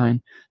Mars-ruled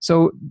sign.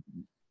 So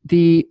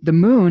the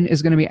moon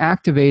is going to be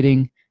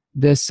activating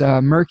this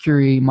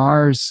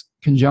Mercury-Mars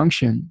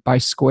conjunction by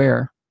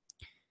square.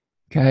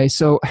 Okay,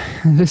 so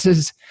this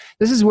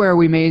is where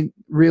we may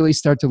really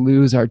start to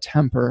lose our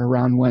temper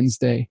around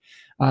Wednesday.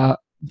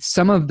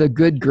 Some of the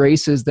good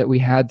graces that we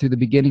had through the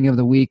beginning of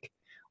the week,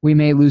 we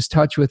may lose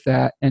touch with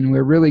that, and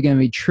we're really going to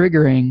be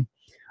triggering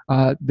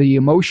the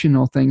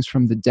emotional things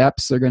from the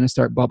depths. They're going to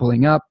start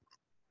bubbling up.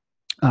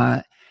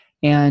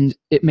 And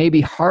it may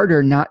be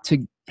harder not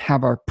to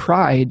have our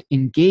pride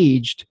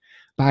engaged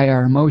by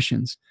our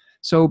emotions.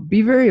 So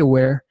be very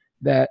aware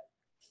that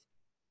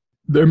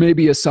there may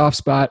be a soft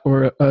spot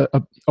or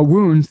a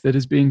wound that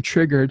is being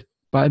triggered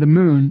by the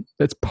moon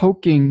that's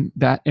poking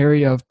that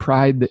area of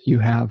pride that you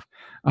have.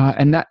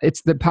 And that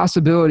it's the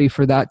possibility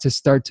for that to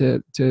start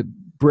to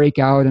break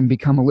out and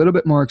become a little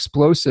bit more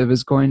explosive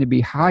is going to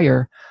be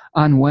higher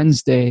on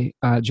Wednesday,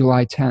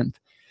 July 10th.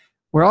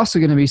 We're also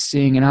going to be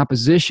seeing an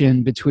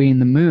opposition between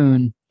the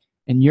moon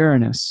and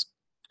Uranus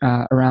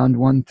around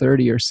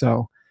 1:30 or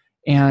so.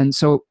 And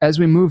so as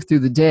we move through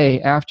the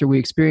day, after we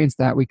experience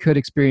that, we could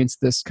experience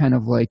this kind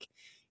of like,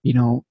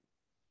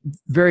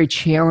 very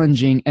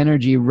challenging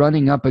energy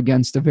running up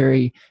against a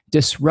very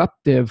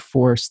disruptive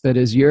force that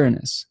is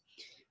Uranus.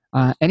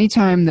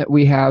 Anytime that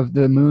we have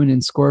the moon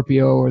in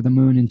Scorpio or the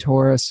moon in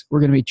Taurus, we're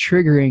going to be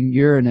triggering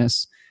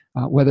Uranus,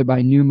 whether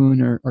by new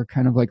moon or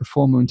kind of like a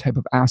full moon type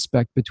of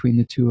aspect between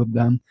the two of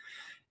them.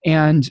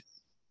 And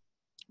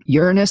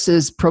Uranus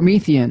is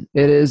Promethean.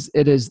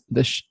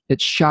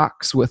 It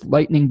shocks with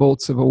lightning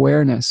bolts of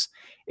awareness.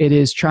 It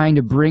is trying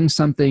to bring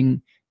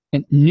something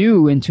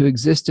new into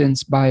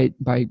existence by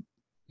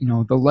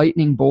the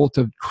lightning bolt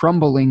of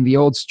crumbling the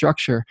old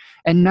structure,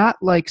 and not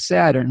like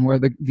Saturn, where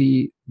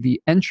the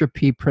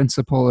entropy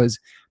principle is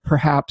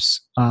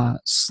perhaps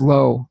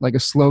slow, like a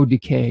slow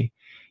decay.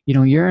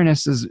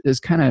 Uranus is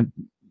kind of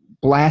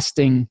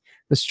blasting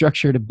the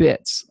structure to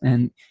bits.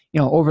 And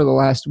over the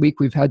last week,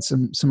 we've had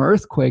some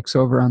earthquakes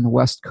over on the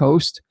West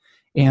Coast,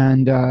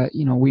 and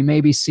we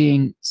may be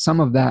seeing some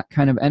of that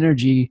kind of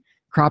energy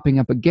cropping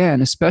up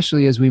again,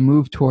 especially as we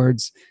move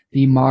towards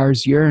the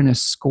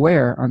Mars-Uranus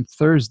square on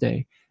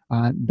Thursday.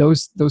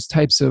 Those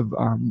types of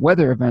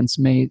weather events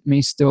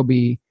may still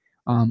be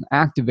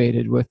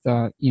activated with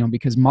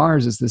because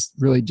Mars is this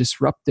really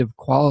disruptive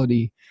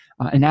quality,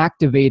 an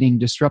activating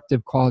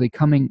disruptive quality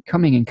coming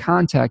in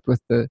contact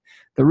with the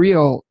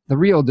real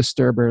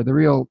disturber, the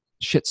real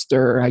shit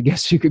stirrer, I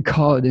guess you could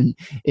call it,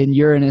 in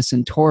Uranus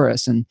and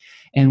Taurus.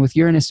 And with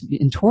Uranus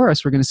in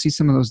Taurus, we're going to see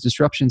some of those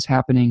disruptions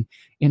happening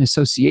in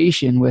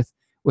association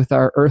with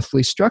our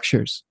earthly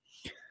structures.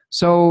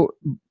 So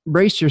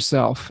brace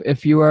yourself.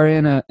 If you are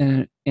in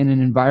an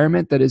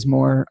environment that is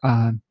more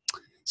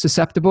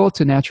susceptible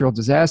to natural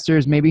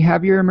disasters, maybe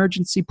have your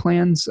emergency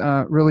plans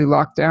really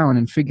locked down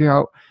and figure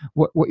out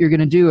what you're going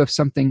to do if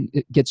something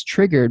gets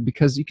triggered,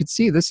 because you could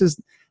see this is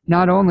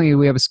not only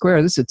we have a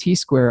square, this is a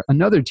T-square,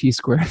 another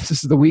T-square. This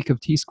is the week of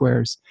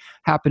T-squares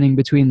happening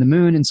between the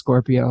moon and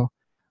Scorpio,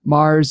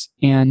 Mars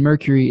and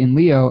Mercury in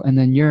Leo, and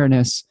then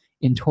Uranus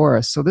in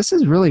Taurus. So this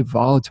is really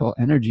volatile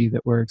energy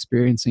that we're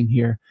experiencing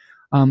here.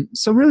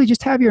 So really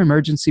just have your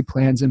emergency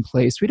plans in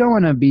place. We don't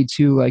want to be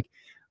too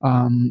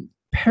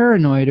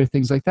paranoid or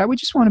things like that. We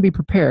just want to be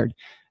prepared.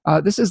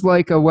 This is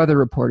like a weather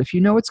report. If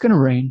you know it's going to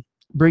rain,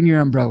 bring your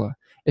umbrella.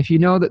 If you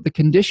know that the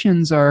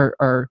conditions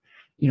are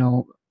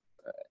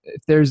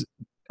if there's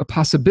a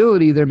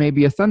possibility there may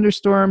be a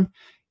thunderstorm,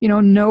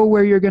 know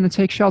where you're going to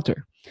take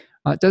shelter.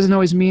 It doesn't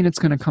always mean it's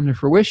going to come to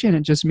fruition.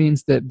 It just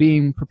means that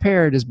being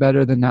prepared is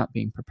better than not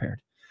being prepared.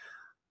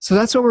 So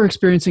that's what we're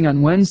experiencing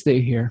on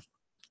Wednesday here.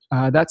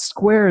 That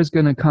square is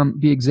going to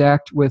be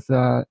exact with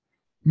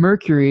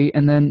Mercury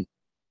and then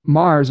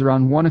Mars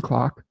around 1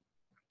 o'clock.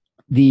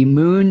 The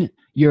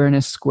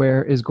Moon-Uranus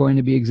square is going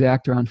to be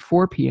exact around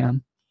 4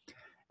 p.m.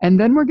 And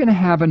then we're going to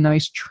have a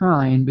nice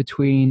trine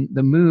between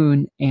the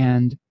Moon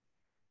and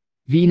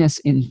Venus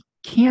in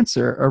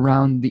Cancer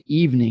around the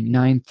evening,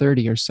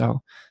 9:30 or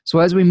so. So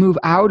as we move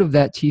out of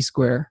that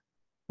T-square,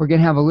 we're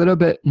going to have a little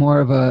bit more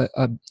of a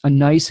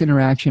nice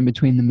interaction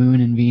between the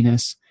Moon and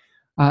Venus.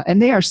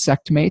 And they are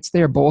sect mates.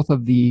 They are both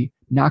of the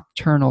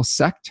nocturnal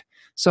sect.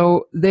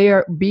 So they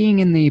are being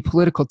in the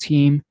political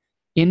team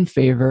in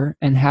favor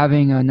and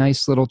having a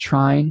nice little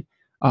trine,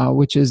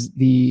 which is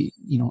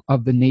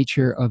of the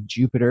nature of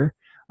Jupiter.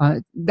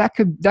 That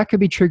could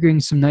be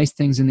triggering some nice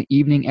things in the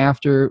evening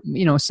after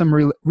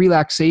some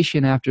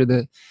relaxation after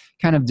the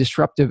kind of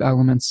disruptive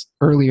elements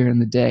earlier in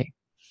the day.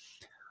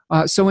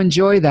 So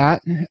enjoy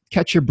that.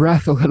 Catch your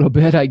breath a little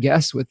bit, I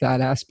guess, with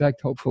that aspect,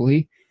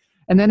 hopefully.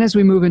 And then as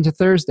we move into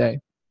Thursday,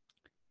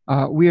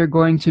 we are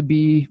going to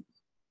be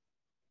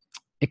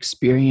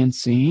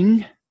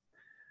experiencing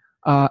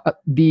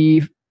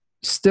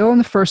still in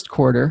the first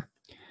quarter,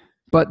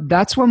 but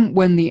that's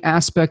when the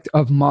aspect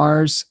of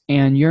Mars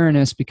and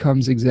Uranus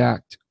becomes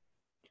exact.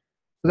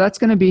 So that's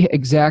going to be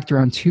exact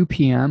around 2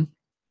 p.m.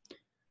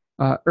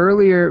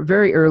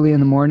 Very early in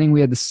the morning,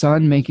 we had the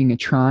Sun making a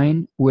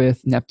trine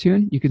with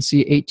Neptune. You can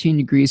see 18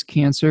 degrees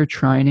Cancer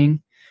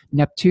trining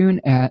Neptune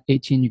at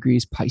 18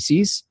 degrees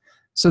Pisces.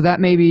 So that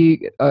may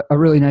be a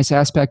really nice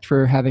aspect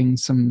for having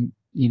some,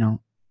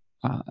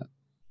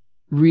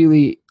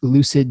 really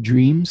lucid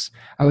dreams.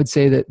 I would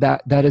say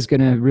that is going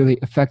to really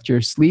affect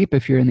your sleep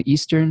if you're in the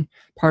eastern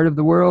part of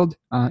the world,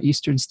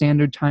 Eastern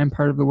Standard Time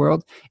part of the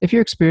world. If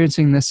you're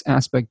experiencing this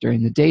aspect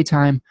during the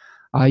daytime,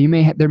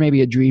 there may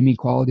be a dreamy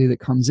quality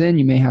that comes in.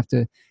 You may have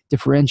to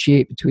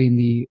differentiate between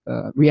the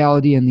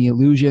reality and the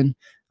illusion,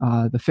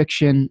 the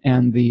fiction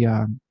and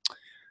the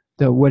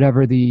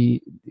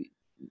reality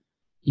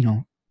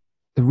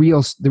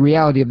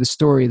of the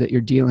story that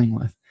you're dealing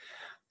with.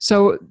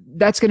 So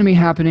that's going to be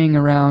happening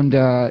around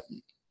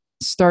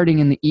starting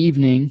in the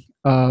evening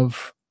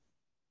of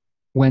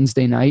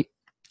Wednesday night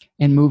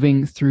and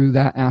moving through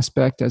that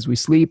aspect as we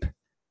sleep.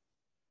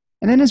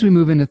 And then as we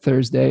move into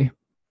Thursday,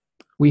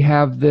 we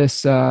have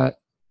this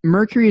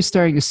Mercury is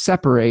starting to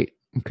separate,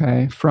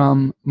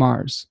 from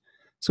Mars.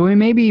 So we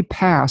may be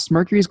past,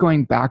 Mercury is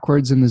going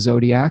backwards in the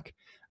zodiac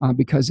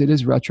because it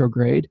is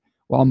retrograde,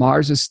 while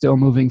Mars is still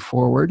moving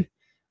forward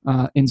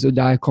in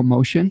zodiacal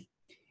motion.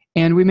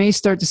 And we may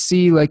start to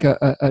see like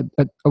a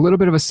little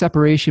bit of a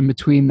separation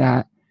between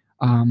that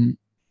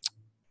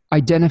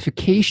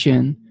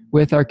identification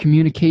with our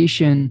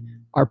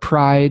communication, our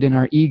pride, and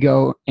our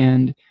ego.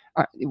 And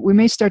we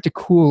may start to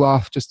cool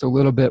off just a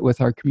little bit with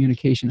our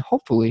communication,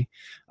 hopefully.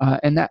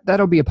 And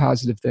that'll be a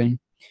positive thing.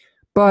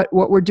 But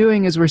what we're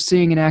doing is we're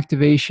seeing an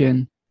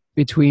activation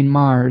between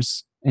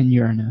Mars and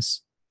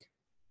Uranus.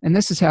 And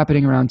this is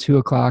happening around 2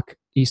 o'clock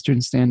Eastern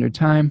Standard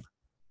Time.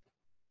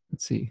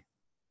 Let's see.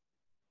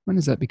 When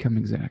does that become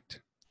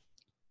exact?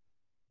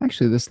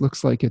 Actually, this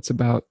looks like it's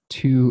about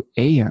 2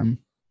 a.m.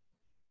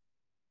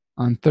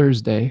 on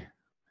Thursday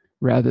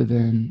rather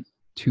than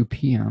 2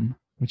 p.m.,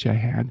 which I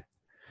had.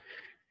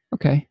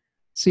 Okay.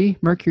 See,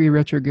 Mercury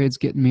retrograde's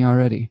getting me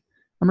already.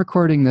 I'm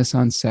recording this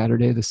on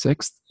Saturday the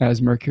 6th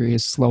as Mercury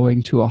is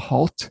slowing to a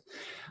halt.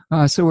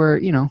 So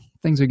we're,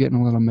 things are getting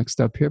a little mixed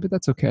up here, but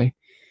that's okay.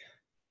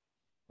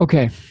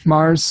 Okay,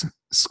 Mars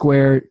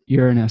square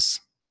Uranus.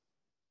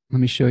 Let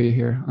me show you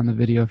here on the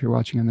video if you're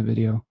watching on the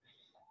video.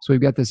 So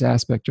we've got this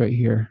aspect right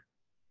here.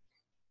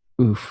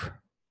 Oof.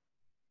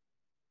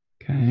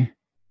 Okay.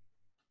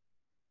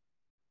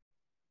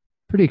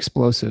 Pretty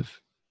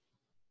explosive.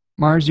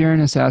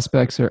 Mars-Uranus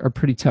aspects are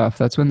pretty tough.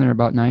 That's when they're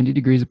about 90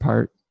 degrees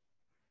apart.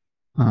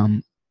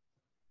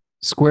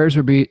 Squares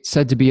are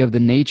said to be of the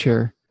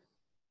nature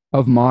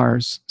of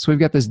Mars. So we've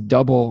got this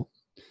double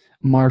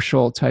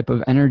Marshall type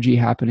of energy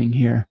happening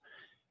here.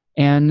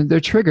 And they're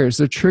triggers,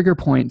 they're trigger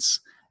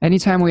points.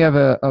 Anytime we have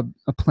a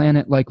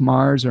planet like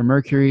Mars or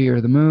Mercury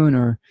or the Moon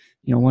or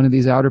one of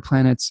these outer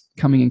planets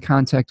coming in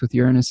contact with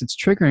Uranus, it's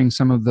triggering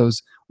some of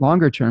those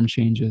longer term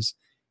changes.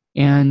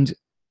 And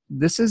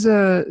this is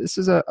a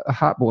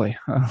hot boy.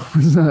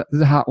 This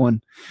is a hot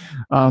one.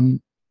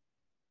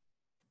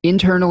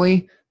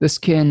 Internally,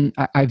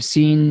 I've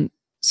seen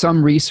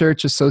some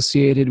research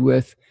associated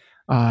with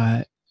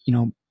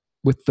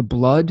with the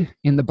blood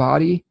in the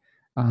body.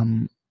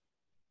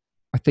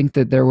 I think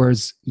that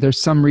there's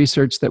some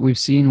research that we've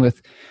seen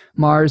with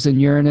Mars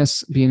and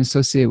Uranus being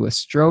associated with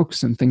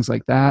strokes and things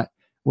like that,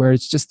 where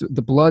it's just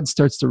the blood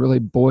starts to really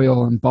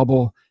boil and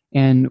bubble,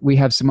 and we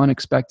have some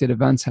unexpected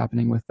events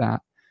happening with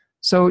that.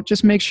 So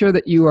just make sure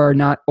that you are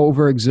not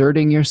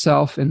overexerting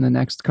yourself in the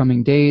next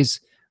coming days,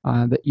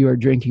 that you are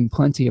drinking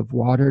plenty of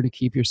water to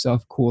keep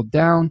yourself cooled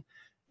down,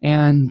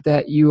 and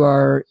that you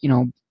are,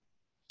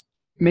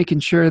 making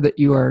sure that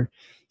you are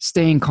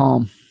staying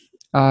calm.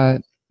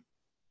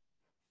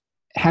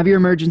 Have your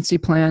emergency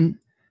plan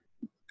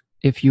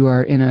if you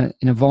are in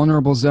a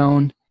vulnerable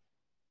zone.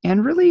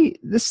 And really,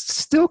 this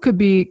still could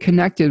be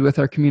connected with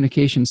our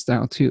communication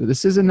style too.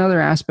 This is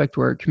another aspect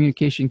where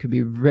communication could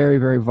be very,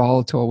 very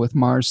volatile, with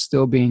Mars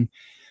still being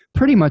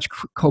pretty much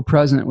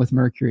co-present with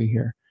Mercury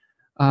here.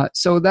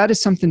 So that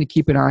is something to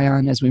keep an eye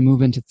on as we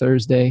move into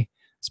Thursday,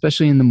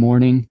 especially in the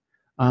morning.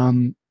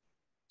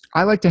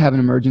 I like to have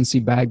an emergency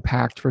bag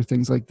packed for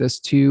things like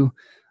this too.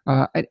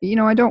 I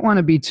don't want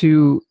to be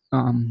too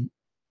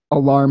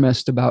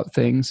alarmist about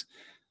things,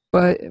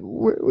 but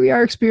we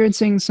are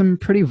experiencing some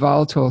pretty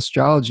volatile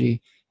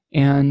astrology.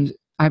 And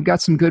I've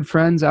got some good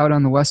friends out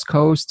on the West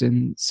Coast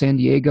in San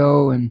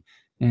Diego and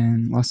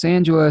Los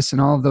Angeles and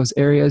all of those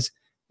areas.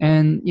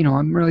 And,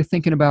 I'm really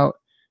thinking about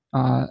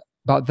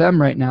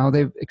them right now.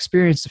 They've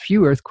experienced a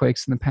few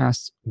earthquakes in the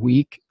past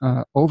week,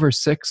 over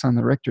 6 on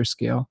the Richter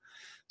scale.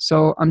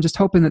 So I'm just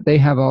hoping that they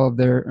have all of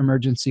their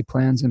emergency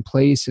plans in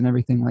place and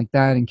everything like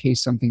that in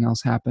case something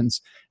else happens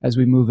as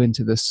we move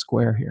into this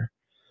square here.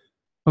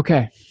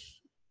 Okay.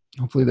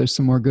 Hopefully there's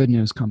some more good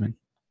news coming.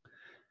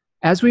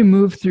 As we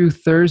move through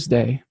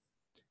Thursday,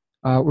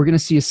 we're going to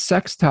see a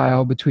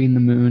sextile between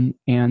the moon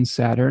and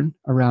Saturn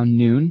around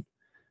noon,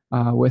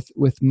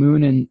 with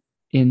moon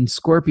in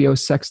Scorpio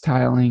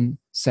sextiling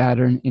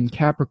Saturn in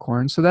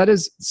Capricorn. So that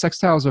is,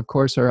 sextiles, of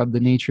course, are of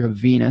the nature of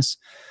Venus.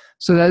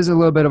 So that is a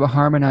little bit of a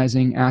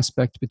harmonizing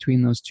aspect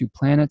between those two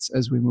planets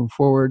as we move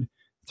forward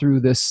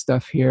through this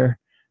stuff here.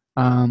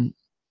 Let's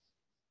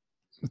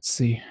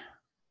see.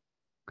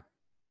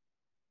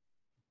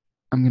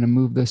 I'm going to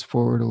move this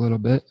forward a little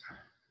bit.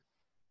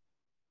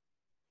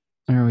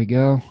 There we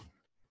go.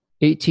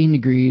 18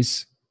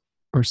 degrees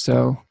or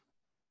so.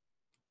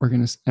 We're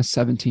going to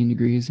 17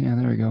 degrees. Yeah,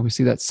 there we go. We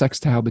see that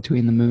sextile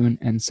between the moon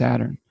and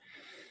Saturn.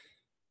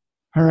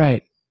 All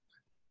right.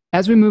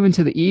 As we move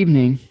into the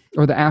evening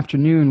or the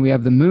afternoon, we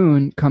have the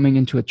moon coming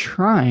into a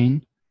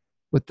trine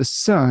with the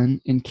sun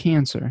in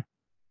Cancer.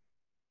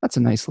 That's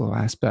a nice little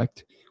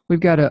aspect. We've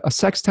got a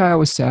sextile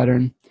with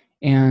Saturn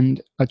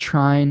and a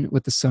trine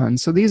with the sun.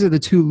 So these are the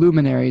two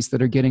luminaries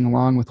that are getting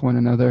along with one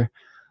another.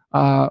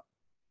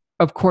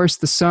 Of course,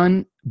 the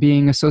sun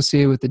being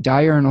associated with the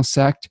diurnal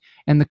sect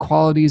and the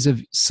qualities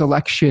of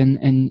selection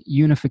and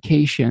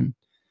unification.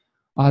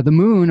 The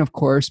moon, of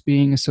course,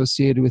 being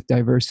associated with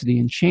diversity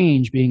and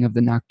change, being of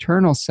the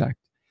nocturnal sect.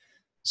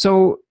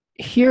 So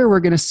here we're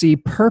going to see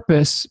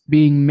purpose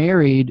being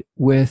married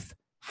with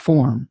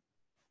form,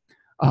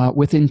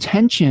 with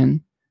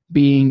intention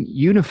being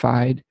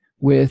unified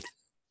with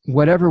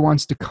whatever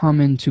wants to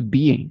come into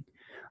being.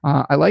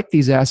 I like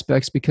these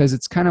aspects because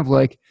it's kind of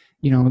like,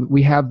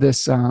 we have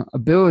this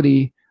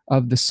ability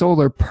of the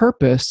solar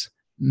purpose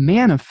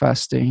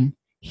manifesting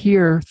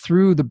here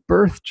through the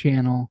birth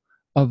channel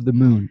of the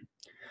moon.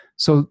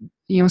 So,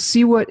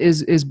 see what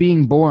is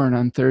being born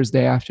on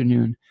Thursday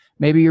afternoon.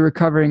 Maybe you're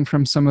recovering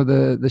from some of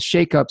the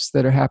shakeups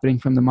that are happening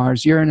from the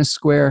Mars-Uranus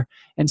square,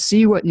 and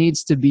see what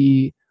needs to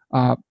be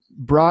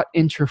brought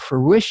into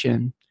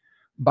fruition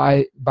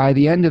by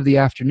the end of the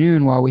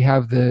afternoon while we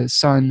have the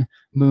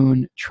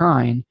sun-moon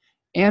trine,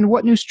 and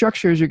what new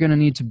structures you're going to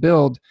need to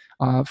build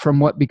from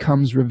what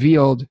becomes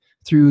revealed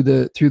through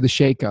the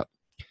shakeup.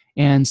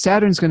 And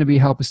Saturn's going to be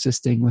help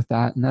assisting with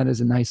that, and that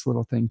is a nice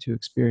little thing to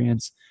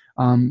experience.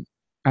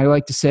 I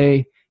like to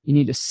say you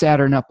need to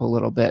Saturn up a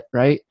little bit,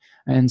 right?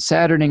 And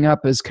Saturning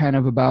up is kind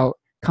of about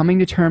coming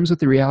to terms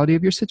with the reality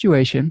of your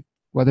situation,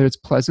 whether it's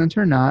pleasant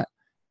or not,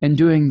 and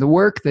doing the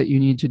work that you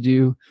need to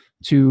do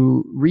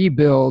to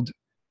rebuild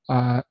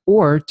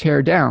or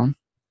tear down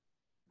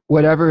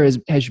whatever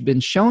has been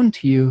shown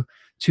to you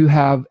to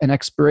have an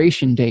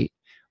expiration date.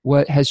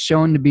 What has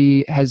shown to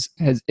be has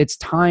its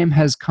time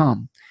has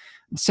come.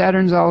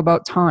 Saturn's all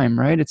about time,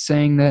 right? It's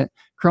saying that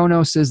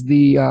Kronos is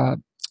the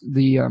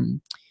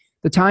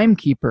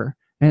timekeeper,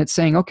 and it's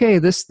saying, okay,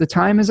 the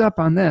time is up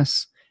on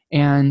this,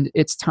 and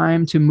it's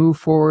time to move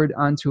forward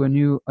onto a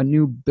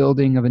new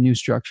building of a new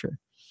structure.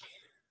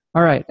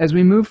 All right, as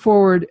we move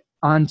forward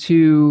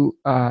onto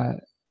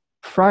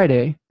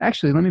Friday,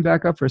 actually, let me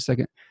back up for a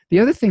second. The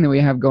other thing that we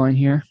have going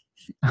here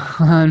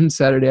on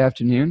Saturday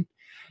afternoon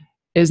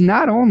is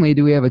not only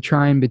do we have a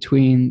trine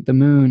between the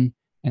moon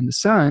and the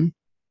sun,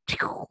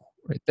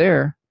 right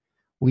there,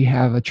 we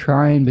have a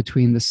trine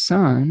between the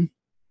sun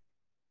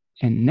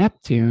and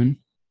Neptune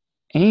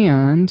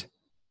and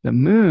the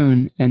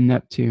moon and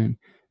Neptune.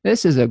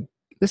 This is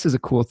a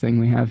cool thing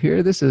we have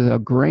here. This is a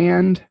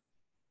grand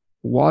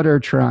water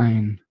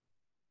trine.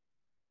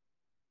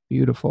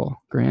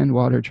 Beautiful, grand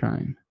water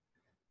trine.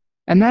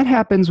 And that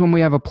happens when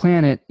we have a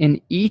planet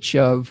in each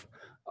of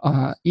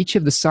each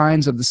of the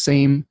signs of the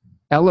same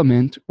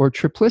element or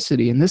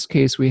triplicity. In this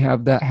case, we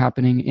have that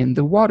happening in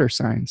the water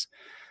signs.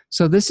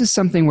 So this is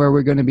something where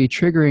we're going to be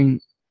triggering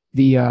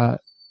the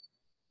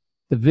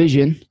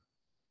vision,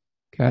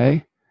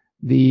 okay,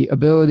 the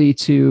ability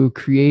to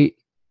create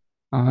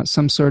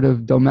some sort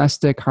of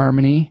domestic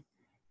harmony,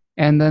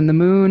 and then the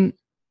moon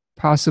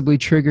possibly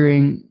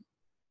triggering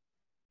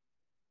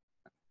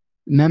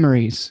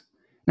memories.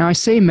 Now, I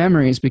say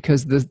memories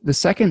because the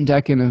second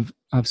decan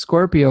of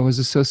Scorpio was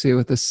associated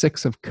with the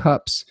Six of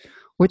Cups,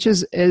 which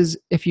is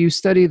if you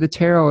study the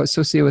tarot,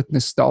 associated with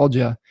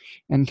nostalgia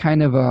and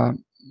kind of an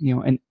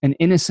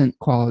innocent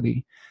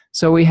quality.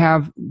 So we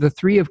have the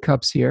Three of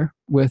Cups here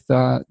with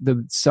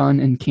the Sun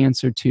in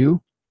Cancer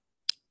 2,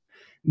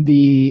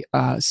 the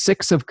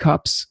Six of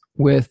Cups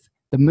with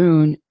the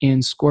Moon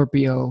in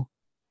Scorpio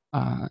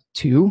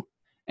 2,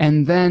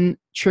 and then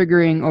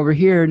triggering over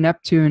here,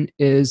 Neptune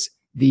is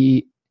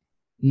the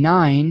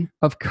Nine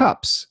of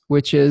Cups,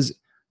 which is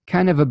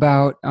kind of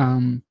about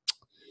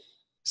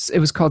it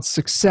was called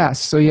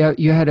success. So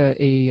you had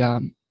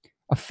a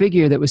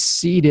figure that was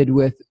seated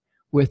with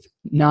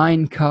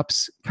 9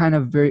 cups, kind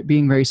of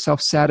being very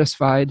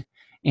self-satisfied,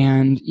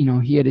 and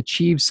he had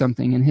achieved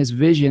something and his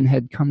vision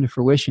had come to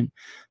fruition.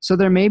 So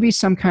there may be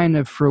some kind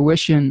of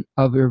fruition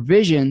of your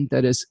vision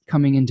that is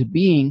coming into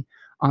being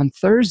on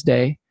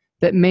Thursday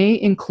that may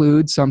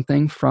include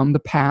something from the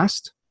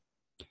past,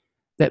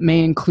 that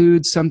may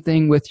include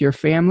something with your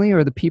family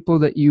or the people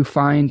that you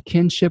find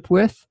kinship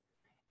with,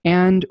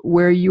 and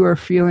where you are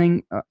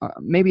feeling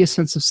maybe a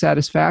sense of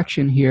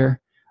satisfaction here.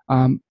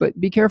 But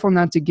be careful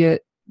not to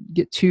get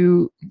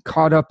too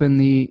caught up in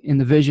the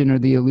vision or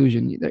the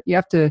illusion. You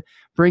have to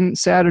bring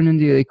Saturn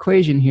into the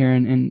equation here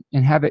and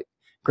have it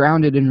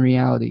grounded in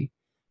reality.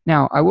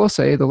 Now, I will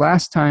say the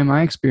last time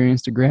I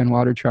experienced a grand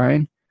water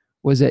trine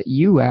was at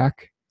UAC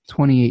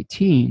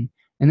 2018,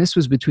 and this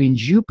was between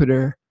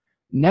Jupiter,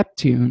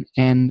 Neptune,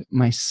 and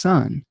my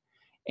Sun.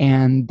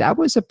 And that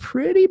was a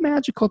pretty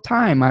magical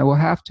time, I will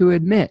have to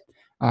admit.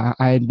 I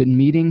had been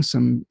meeting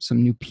some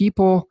new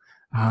people.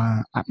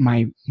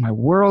 My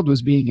world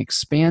was being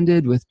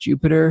expanded with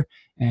Jupiter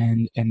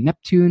and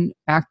Neptune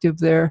active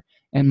there,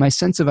 and my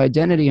sense of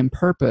identity and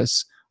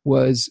purpose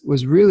was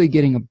really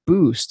getting a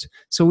boost.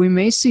 So we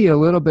may see a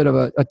little bit of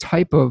a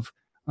type of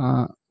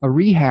a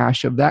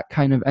rehash of that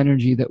kind of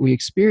energy that we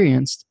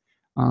experienced.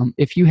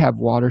 If you have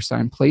water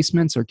sign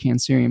placements or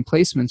Cancerian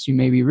placements, you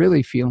may be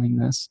really feeling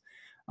this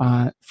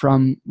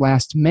from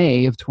last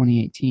May of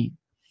 2018.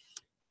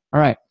 All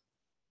right.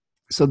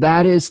 So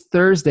that is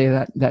Thursday,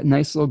 that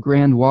nice little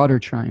grand water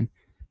trine.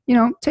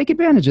 Take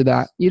advantage of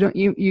that.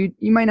 You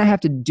might not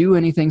have to do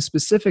anything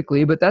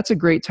specifically, but that's a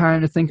great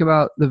time to think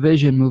about the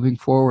vision moving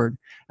forward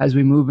as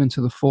we move into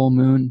the full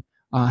moon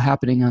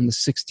happening on the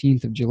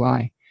 16th of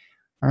July.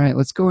 All right,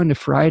 let's go into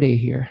Friday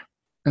here.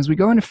 As we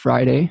go into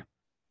Friday,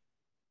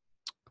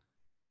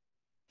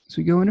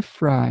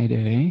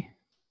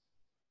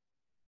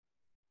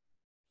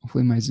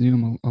 hopefully my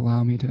Zoom will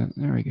allow me to,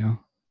 there we go.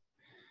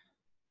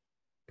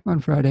 Come on,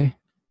 Friday.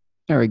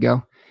 There we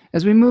go.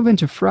 As we move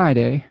into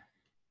Friday,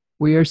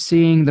 we are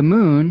seeing the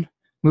moon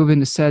move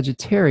into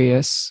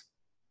Sagittarius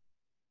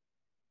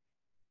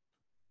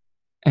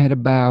at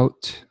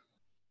about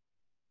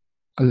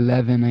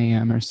 11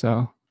 a.m. or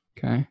so,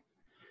 okay?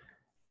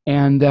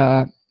 And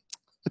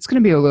it's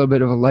going to be a little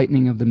bit of a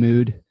lightening of the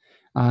mood.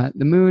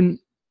 The moon,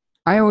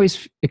 I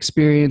always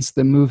experience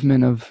the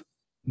movement of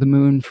the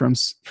moon from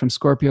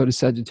Scorpio to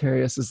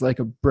Sagittarius as like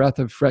a breath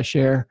of fresh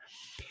air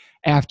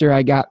after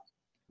I got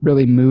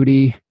really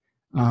moody.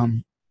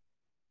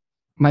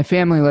 My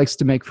family likes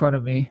to make fun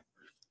of me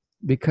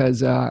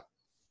because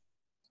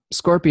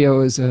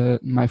Scorpio is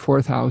my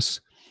 4th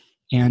house,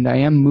 and I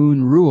am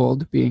moon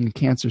ruled, being a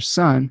Cancer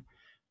sun.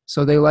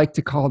 So they like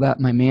to call that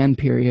my man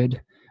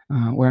period,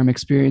 where I'm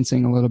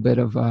experiencing a little bit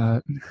of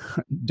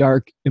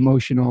dark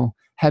emotional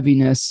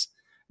heaviness,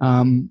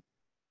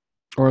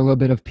 or a little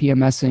bit of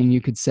PMSing,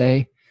 you could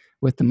say,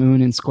 with the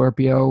moon in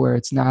Scorpio, where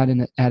it's not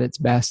at its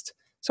best.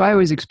 So I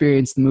always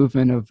experience the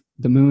movement of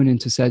the moon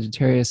into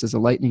Sagittarius as a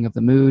lightening of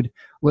the mood,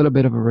 a little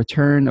bit of a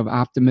return of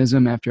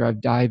optimism after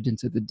I've dived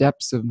into the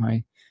depths of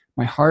my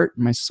heart,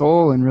 my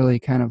soul, and really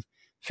kind of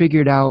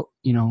figured out,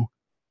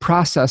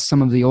 process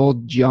some of the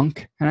old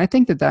junk. And I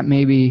think that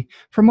may be,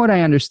 from what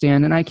I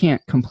understand, and I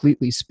can't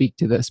completely speak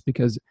to this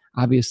because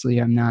obviously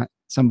I'm not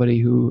somebody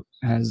who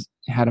has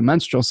had a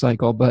menstrual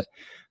cycle, but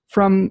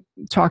from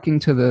talking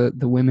to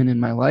the women in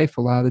my life,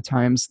 a lot of the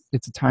times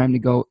it's a time to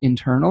go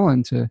internal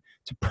and to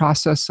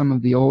process some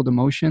of the old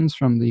emotions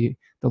from the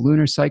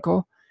lunar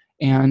cycle.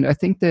 And I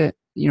think that,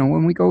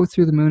 when we go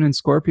through the moon in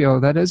Scorpio,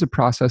 that is a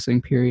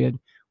processing period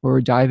where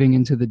we're diving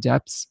into the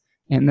depths,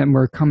 and then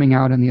we're coming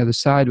out on the other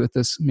side with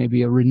this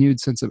maybe a renewed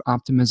sense of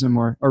optimism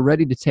or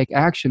ready to take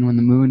action when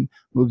the moon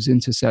moves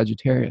into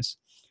Sagittarius.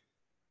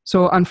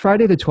 So on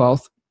Friday the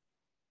 12th,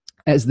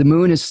 as the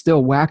moon is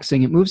still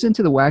waxing, it moves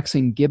into the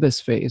waxing gibbous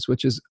phase,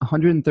 which is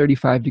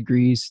 135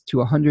 degrees to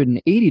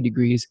 180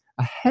 degrees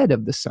ahead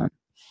of the sun.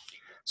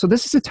 So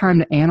this is a time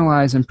to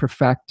analyze and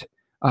perfect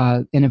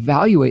and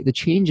evaluate the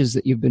changes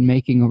that you've been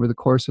making over the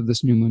course of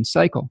this new moon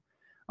cycle.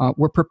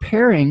 We're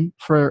preparing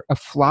for a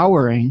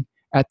flowering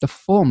at the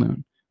full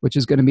moon, which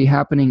is going to be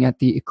happening at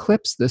the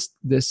eclipse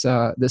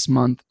this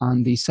month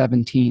on the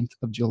 17th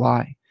of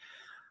July.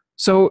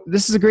 So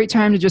this is a great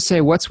time to just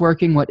say what's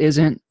working, what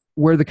isn't.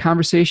 Were the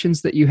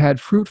conversations that you had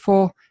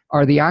fruitful?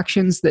 Are the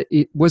actions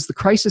was the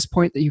crisis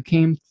point that you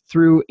came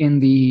through in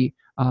the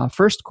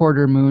first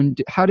quarter moon?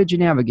 How did you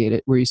navigate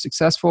it? Were you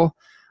successful?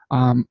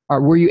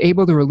 Or were you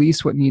able to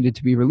release what needed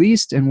to be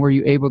released? And were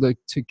you able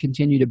to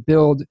continue to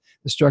build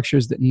the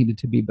structures that needed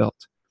to be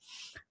built?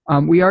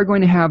 We are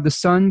going to have the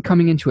sun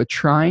coming into a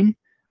trine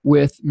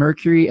with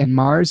Mercury and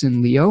Mars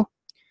in Leo.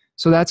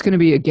 So that's going to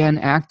be, again,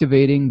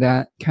 activating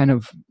that kind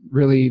of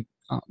really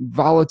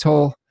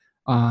volatile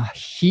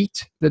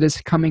heat that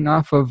is coming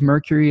off of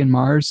Mercury and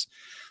Mars.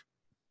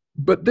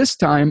 But this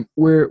time,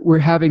 we're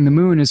having the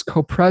moon is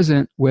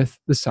co-present with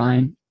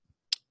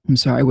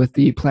with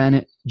the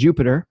planet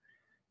Jupiter.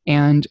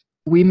 And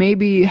we may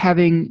be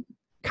having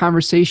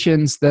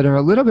conversations that are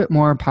a little bit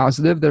more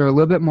positive, that are a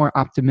little bit more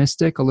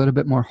optimistic, a little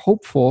bit more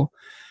hopeful.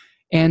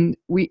 And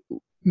we've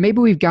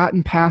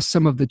gotten past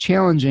some of the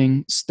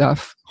challenging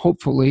stuff,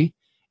 hopefully,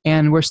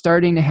 and we're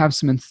starting to have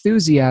some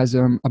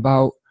enthusiasm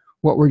about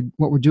what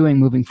we're doing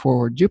moving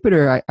forward.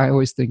 Jupiter, I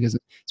always think, is,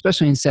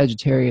 especially in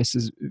Sagittarius,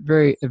 is a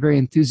very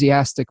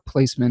enthusiastic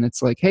placement.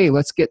 It's like, hey,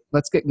 let's get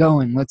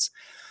going. Let's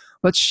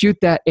shoot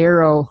that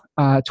arrow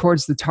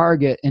towards the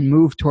target and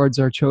move towards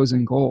our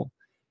chosen goal.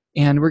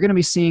 And we're going to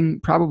be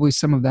seeing probably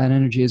some of that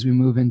energy as we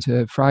move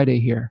into Friday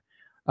here.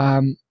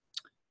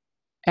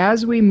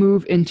 As we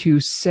move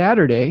into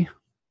Saturday,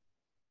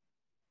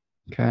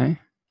 okay,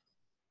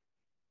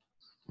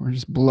 we're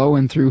just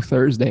blowing through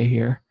Thursday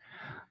here.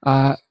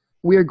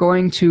 We are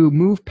going to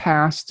move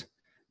past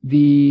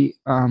the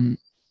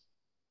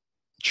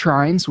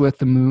trines with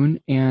the moon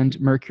and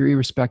Mercury,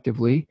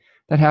 respectively.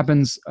 That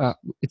happens,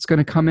 it's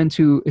going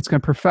to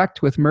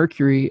perfect with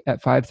Mercury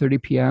at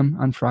 5:30 p.m.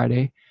 on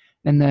Friday,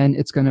 and then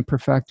it's going to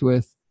perfect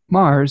with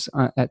Mars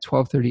at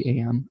 12:30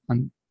 a.m.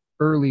 on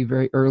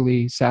very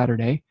early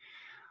Saturday.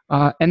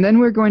 And then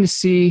we're going to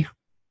see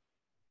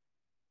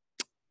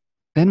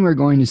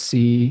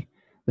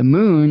the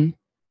moon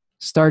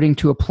starting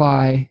to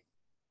apply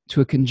to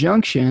a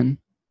conjunction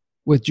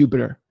with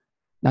Jupiter.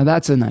 Now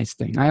that's a nice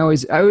thing. I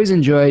always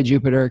enjoy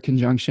Jupiter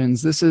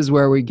conjunctions. This is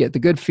where we get the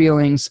good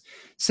feelings.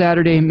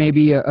 Saturday may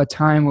be a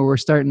time where we're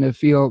starting to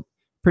feel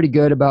pretty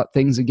good about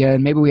things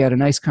again. Maybe we had a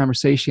nice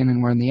conversation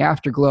and we're in the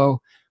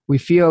afterglow. We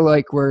feel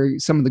like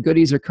some of the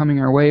goodies are coming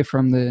our way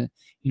from the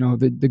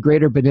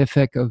greater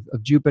benefic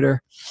of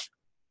Jupiter.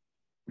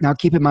 Now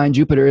keep in mind,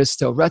 Jupiter is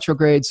still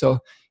retrograde, so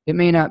it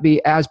may not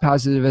be as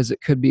positive as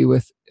it could be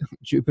with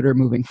Jupiter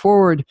moving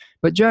forward,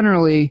 but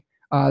generally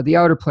the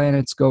outer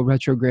planets go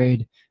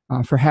retrograde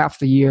for half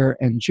the year,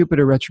 and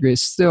Jupiter retrograde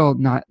is still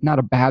not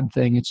a bad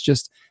thing. It's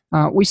just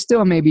we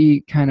still may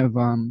be kind of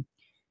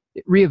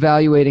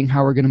reevaluating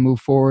how we're going to move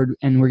forward,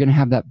 and we're going to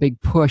have that big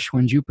push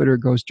when Jupiter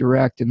goes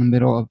direct in the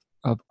middle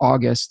of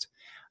August.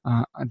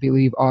 I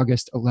believe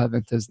August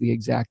 11th is the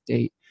exact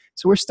date.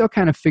 So we're still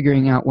kind of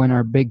figuring out when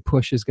our big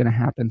push is going to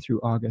happen through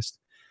August.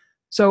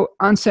 So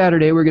on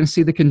Saturday, we're going to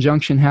see the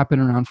conjunction happen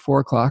around 4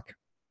 o'clock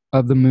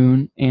of the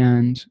moon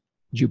and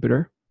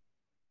Jupiter.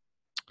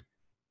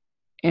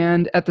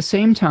 And at the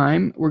same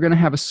time, we're going to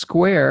have a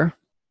square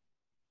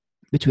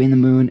between the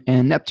moon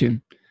and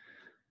Neptune.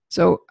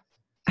 So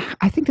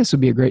I think this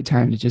would be a great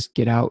time to just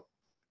get out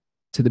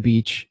to the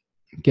beach,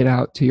 get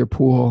out to your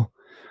pool,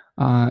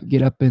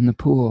 get up in the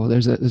pool.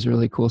 There's a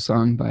really cool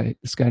song by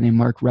this guy named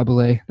Mark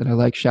Rebelay that I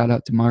like. Shout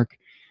out to Mark.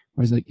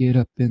 Where he's like, get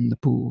up in the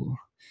pool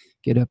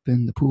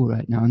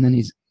right now. And then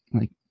he's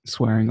like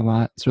swearing a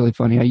lot. It's really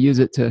funny. I use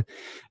it to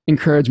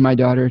encourage my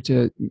daughter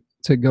to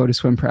go to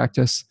swim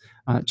practice.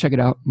 Check it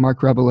out.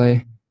 Mark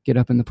Rebelay, get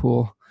up in the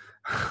pool.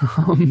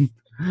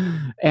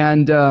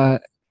 And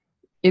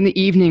in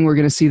the evening, we're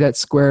going to see that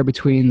square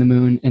between the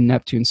moon and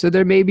Neptune. So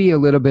there may be a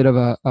little bit of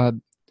a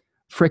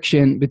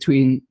friction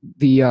between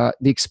the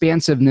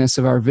expansiveness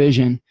of our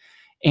vision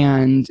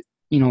and,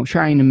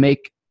 trying to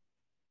make,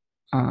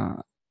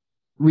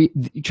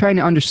 trying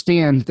to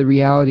understand the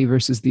reality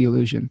versus the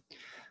illusion.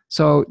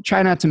 So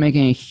try not to make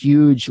any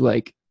huge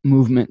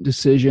movement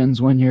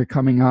decisions when you're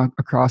coming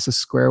across a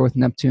square with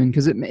Neptune,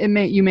 because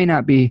you may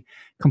not be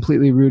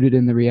completely rooted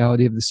in the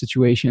reality of the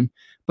situation.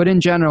 But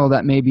in general,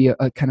 that may be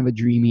a kind of a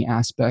dreamy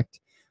aspect.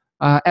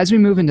 As we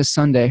move into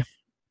Sunday,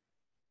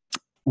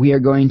 we are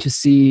going to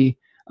see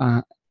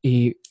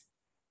a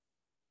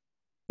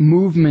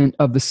movement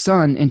of the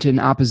sun into an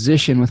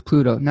opposition with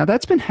Pluto. Now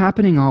that's been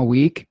happening all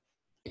week,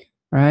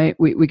 right?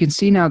 We can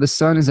see now the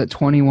sun is at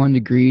 21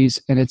 degrees,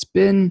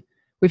 and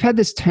we've had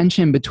this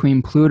tension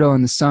between Pluto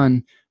and the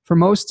sun for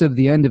most of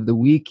the end of the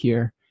week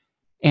here.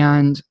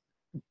 And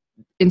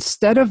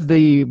instead of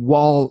the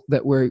wall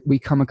that we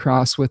come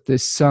across with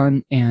this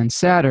sun and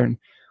Saturn,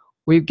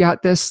 we've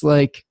got this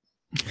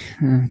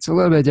it's a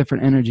little bit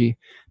different energy.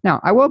 Now,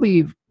 I will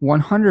be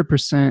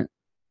 100%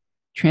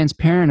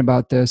 transparent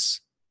about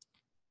this.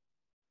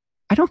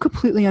 I don't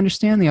completely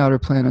understand the outer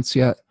planets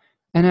yet.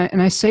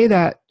 And I say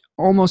that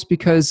almost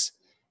because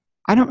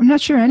I'm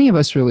not sure any of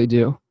us really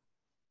do.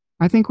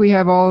 I think we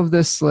have all of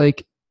this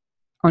like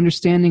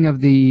understanding of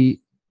the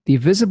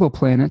visible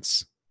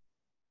planets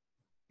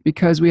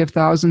because we have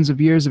thousands of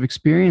years of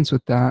experience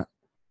with that.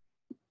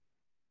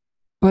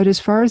 But as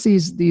far as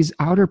these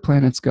outer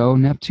planets go,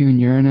 Neptune,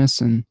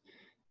 Uranus,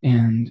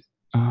 and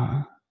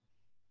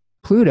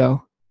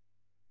Pluto,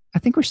 I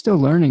think we're still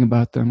learning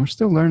about them. We're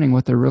still learning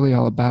what they're really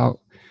all about.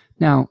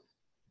 Now,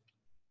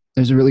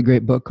 there's a really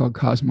great book called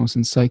Cosmos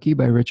and Psyche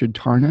by Richard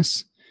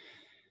Tarnas.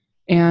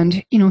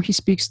 And, he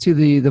speaks to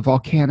the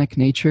volcanic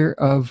nature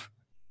of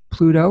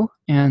Pluto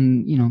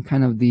and,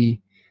 kind of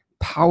the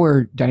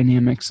power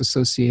dynamics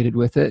associated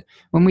with it.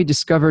 When we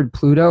discovered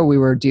Pluto, we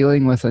were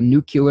dealing with a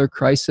nuclear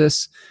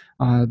crisis,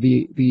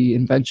 the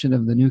invention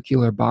of the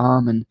nuclear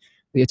bomb and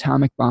the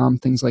atomic bomb,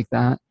 things like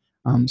that.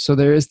 So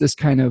there is this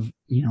kind of,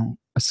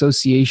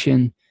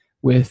 association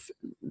with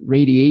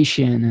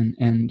radiation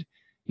and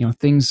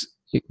things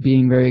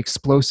being very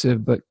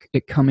explosive, but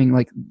it coming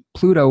like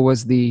Pluto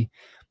was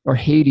or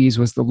Hades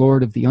was the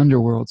lord of the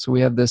underworld. So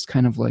we have this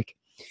kind of like,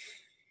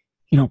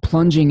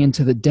 plunging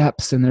into the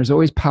depths, and there's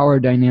always power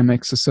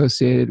dynamics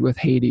associated with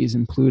Hades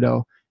and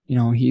Pluto.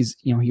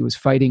 He was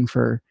fighting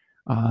for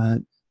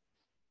kind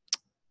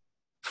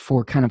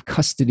of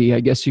custody, I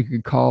guess you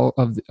could call,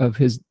 of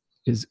his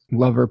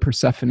lover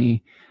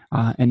Persephone,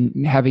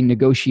 and having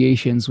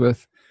negotiations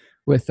with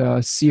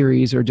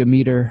Ceres or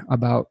Demeter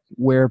about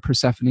where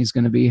Persephone is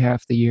going to be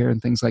half the year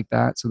and things like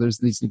that. So there's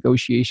these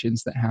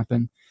negotiations that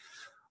happen.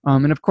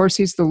 And of course,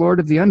 he's the lord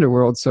of the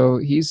underworld. So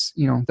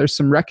there's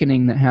some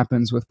reckoning that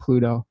happens with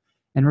Pluto.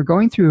 And we're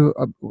going through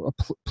a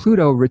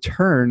Pluto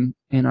return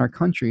in our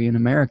country, in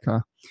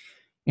America,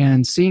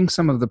 and seeing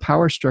some of the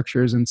power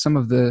structures and some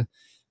of the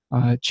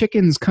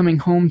chickens coming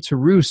home to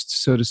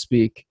roost, so to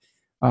speak.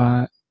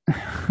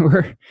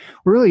 We're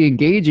really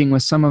engaging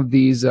with some of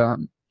these,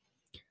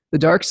 the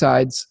dark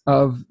sides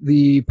of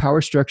the power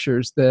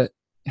structures that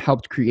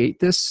helped create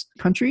this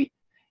country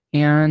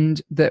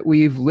and that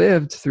we've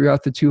lived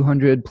throughout the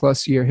 200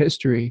 plus year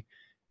history.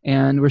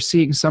 And we're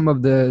seeing some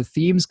of the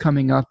themes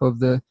coming up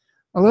of a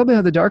little bit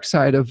of the dark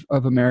side of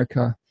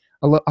America.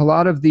 A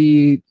lot of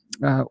the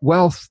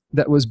wealth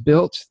that was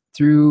built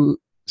through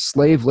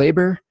slave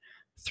labor,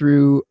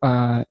 through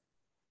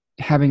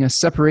having a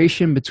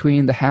separation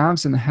between the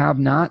haves and the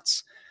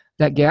have-nots,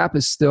 that gap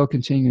is still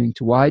continuing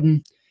to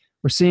widen.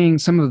 We're seeing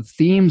some of the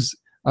themes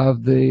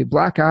of the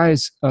black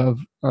eyes of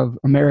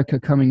America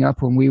coming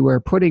up when we were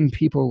putting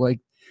people like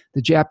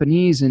the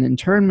Japanese in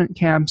internment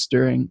camps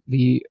during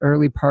the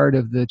early part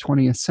of the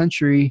 20th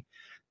century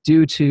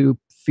due to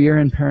fear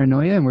and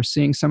paranoia. And we're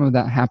seeing some of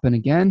that happen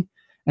again.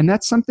 And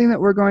that's something that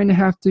we're going to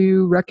have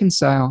to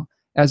reconcile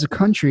as a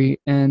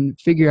country and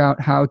figure out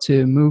how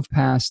to move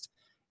past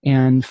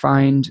and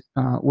find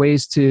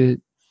ways to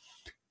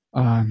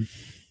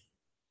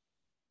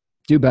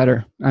do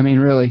better. I mean,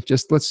 really,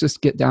 let's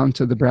just get down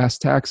to the brass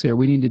tacks here.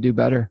 We need to do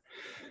better.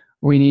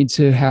 We need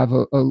to have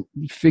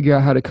figure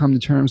out how to come to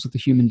terms with the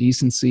human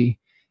decency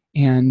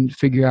and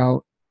figure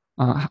out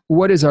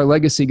what is our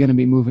legacy going to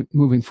be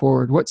moving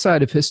forward. What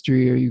side of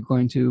history are you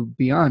going to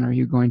be on? Are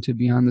you going to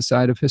be on the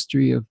side of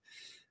history of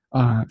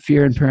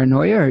fear and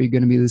paranoia? Or are you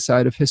going to be the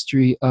side of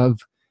history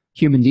of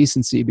human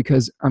decency?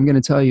 Because I'm going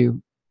to tell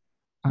you,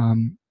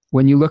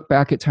 when you look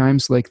back at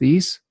times like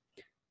these,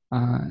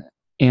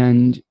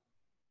 and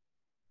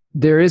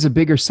there is a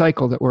bigger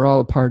cycle that we're all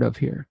a part of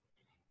here.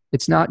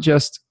 It's not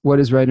just what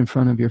is right in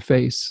front of your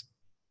face.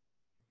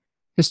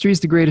 History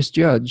is the greatest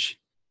judge.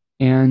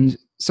 And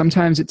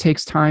sometimes it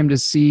takes time to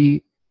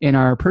see in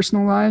our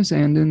personal lives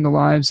and in the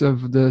lives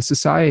of the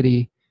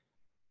society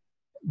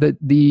that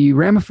the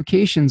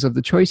ramifications of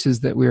the choices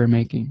that we are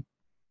making.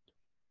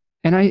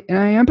 And I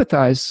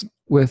empathize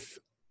with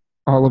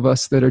all of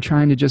us that are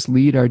trying to just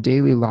lead our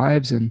daily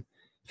lives and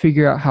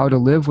figure out how to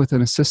live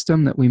within a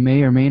system that we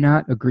may or may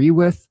not agree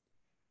with,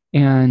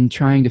 and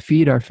trying to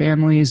feed our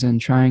families and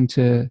trying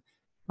to,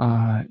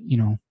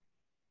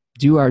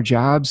 do our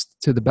jobs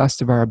to the best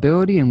of our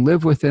ability and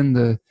live within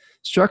the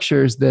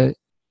structures that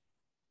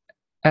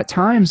at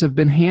times have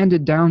been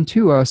handed down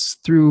to us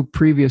through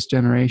previous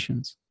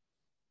generations.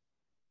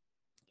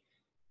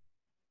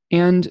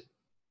 And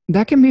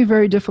that can be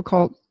very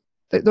difficult.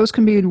 Those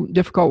can be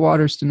difficult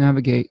waters to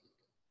navigate.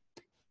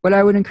 What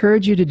I would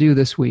encourage you to do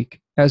this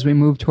week as we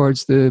move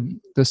towards the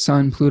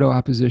Sun-Pluto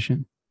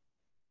opposition,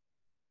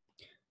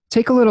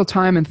 take a little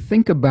time and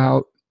think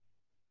about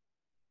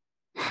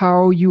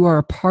how you are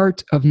a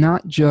part of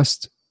not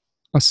just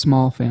a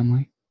small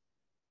family.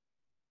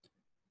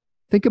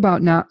 Think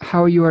about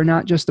how you are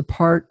not just a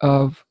part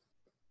of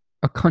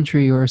a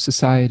country or a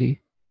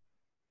society.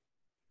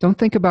 Don't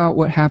think about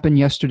what happened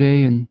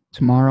yesterday and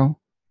tomorrow.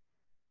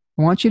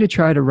 I want you to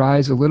try to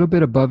rise a little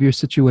bit above your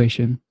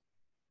situation.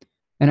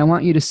 And I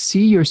want you to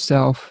see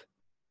yourself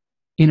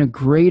in a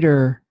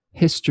greater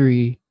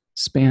history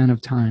span of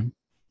time.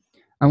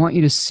 I want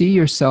you to see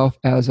yourself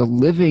as a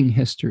living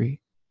history.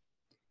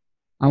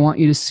 I want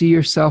you to see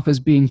yourself as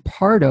being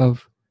part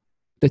of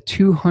the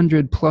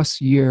 200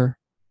 plus year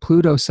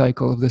Pluto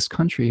cycle of this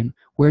country. And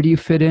where do you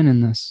fit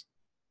in this?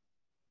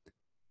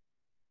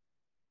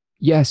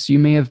 Yes, you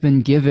may have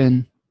been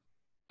given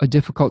a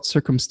difficult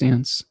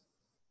circumstance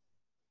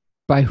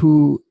by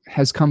who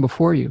has come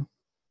before you.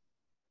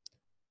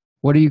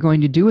 What are you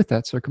going to do with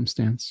that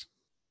circumstance?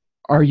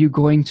 Are you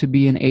going to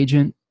be an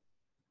agent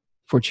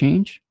for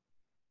change?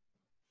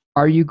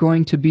 Are you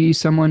going to be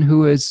someone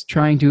who is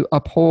trying to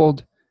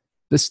uphold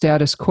the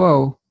status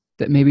quo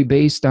that may be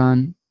based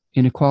on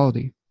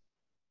inequality?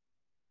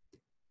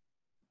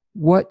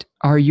 What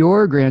are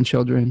your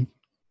grandchildren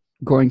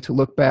going to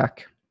look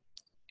back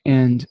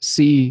and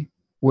see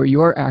where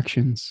your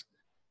actions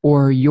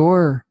or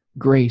your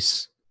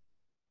grace,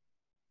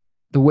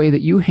 the way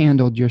that you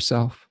handled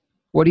yourself,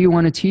 what do you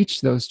want to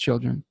teach those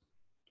children?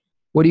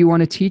 What do you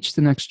want to teach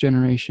the next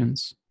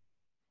generations?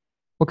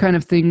 What kind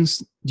of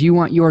things do you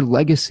want your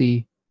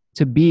legacy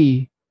to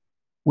be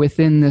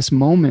within this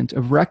moment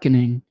of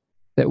reckoning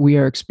that we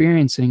are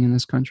experiencing in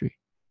this country?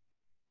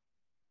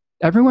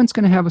 Everyone's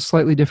going to have a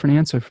slightly different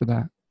answer for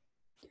that.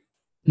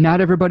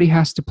 Not everybody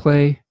has to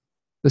play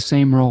the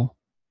same role.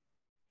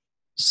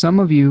 Some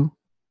of you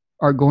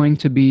are going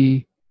to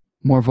be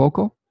more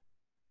vocal.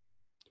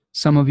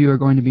 Some of you are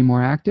going to be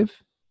more active.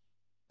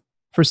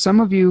 For some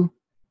of you,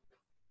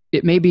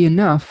 it may be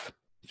enough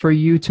for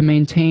you to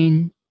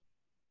maintain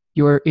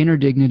your inner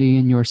dignity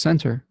in your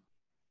center.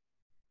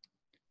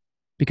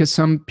 Because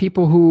some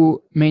people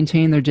who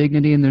maintain their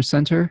dignity in their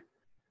center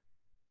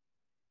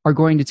are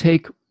going to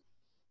take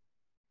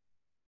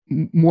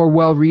more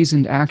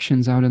well-reasoned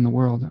actions out in the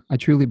world. I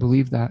truly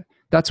believe that.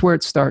 That's where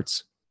it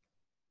starts.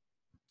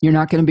 You're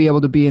not going to be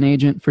able to be an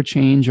agent for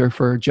change or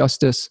for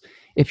justice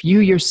if you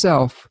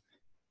yourself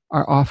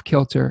are off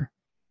kilter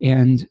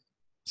and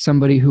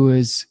somebody who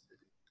is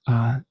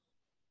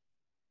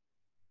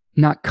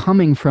not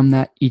coming from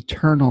that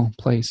eternal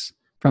place,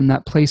 from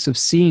that place of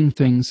seeing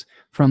things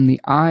from the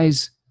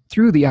eyes,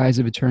 through the eyes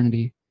of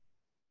eternity.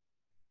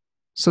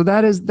 So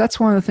that's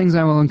one of the things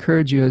I will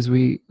encourage you as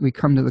we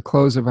come to the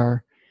close of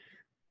our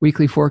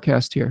weekly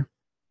forecast here.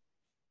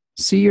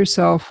 See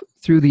yourself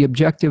through the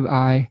objective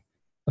eye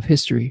of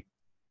history.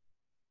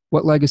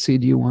 What legacy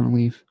do you want to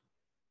leave?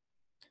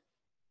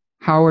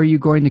 How are you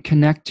going to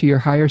connect to your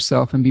higher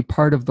self and be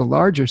part of the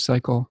larger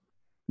cycle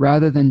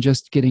rather than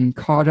just getting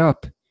caught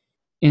up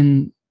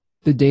in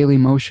the daily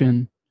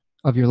motion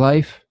of your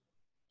life,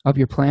 of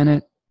your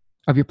planet,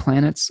 of your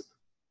planets,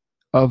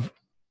 of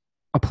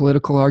a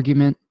political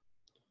argument?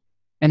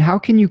 And how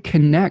can you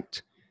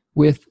connect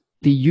with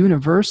the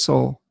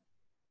universal,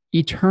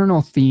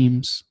 eternal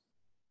themes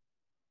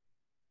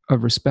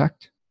of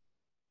respect,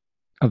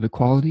 of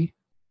equality,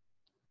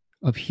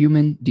 of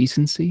human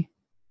decency,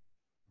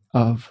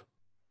 of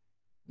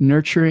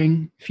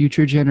nurturing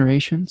future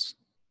generations?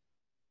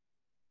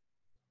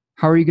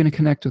 How are you going to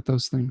connect with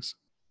those things?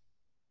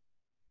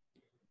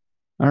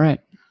 All right.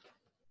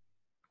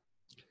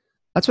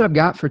 That's what I've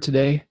got for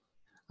today.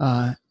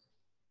 I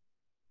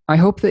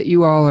hope that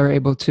you all are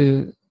able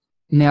to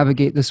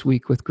navigate this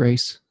week with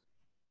grace.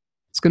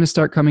 It's going to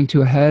start coming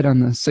to a head on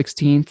the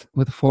 16th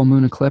with a full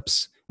moon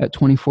eclipse at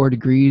 24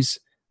 degrees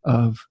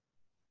of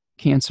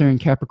Cancer and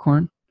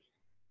Capricorn.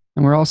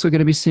 And we're also going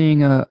to be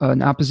seeing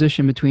an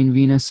opposition between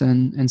Venus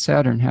and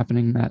Saturn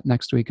happening that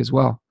next week as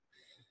well.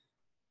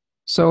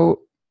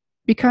 So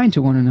be kind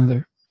to one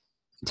another.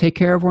 Take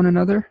care of one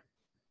another.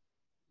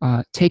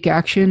 Take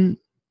action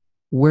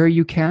where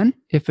you can,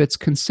 if it's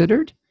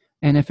considered,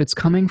 and if it's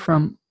coming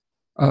from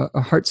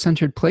a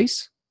heart-centered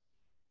place.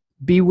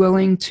 Be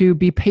willing to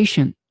be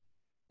patient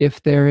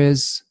if there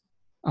is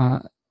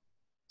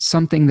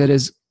something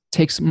that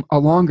takes a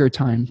longer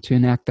time to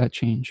enact that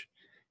change.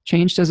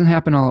 Change doesn't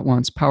happen all at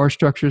once. Power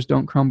structures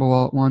don't crumble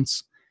all at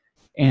once.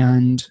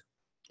 And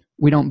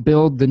we don't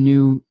build the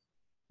new,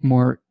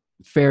 more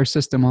fair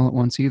system all at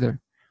once either.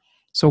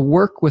 So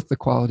work with the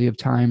quality of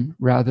time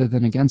rather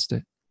than against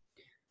it.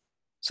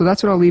 So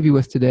that's what I'll leave you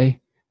with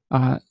today.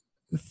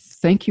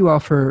 Thank you all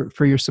for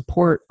your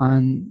support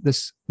on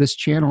this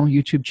channel,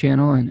 YouTube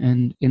channel,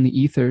 and in the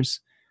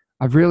ethers.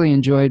 I've really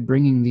enjoyed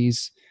bringing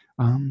these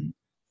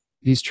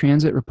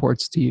transit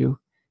reports to you.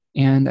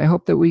 And I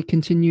hope that we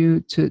continue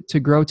to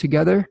grow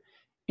together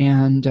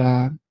and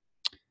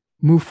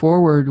move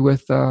forward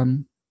with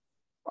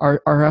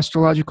our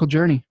astrological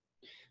journey.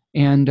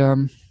 And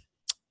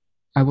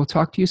I will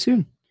talk to you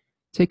soon.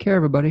 Take care,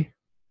 everybody.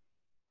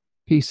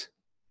 Peace.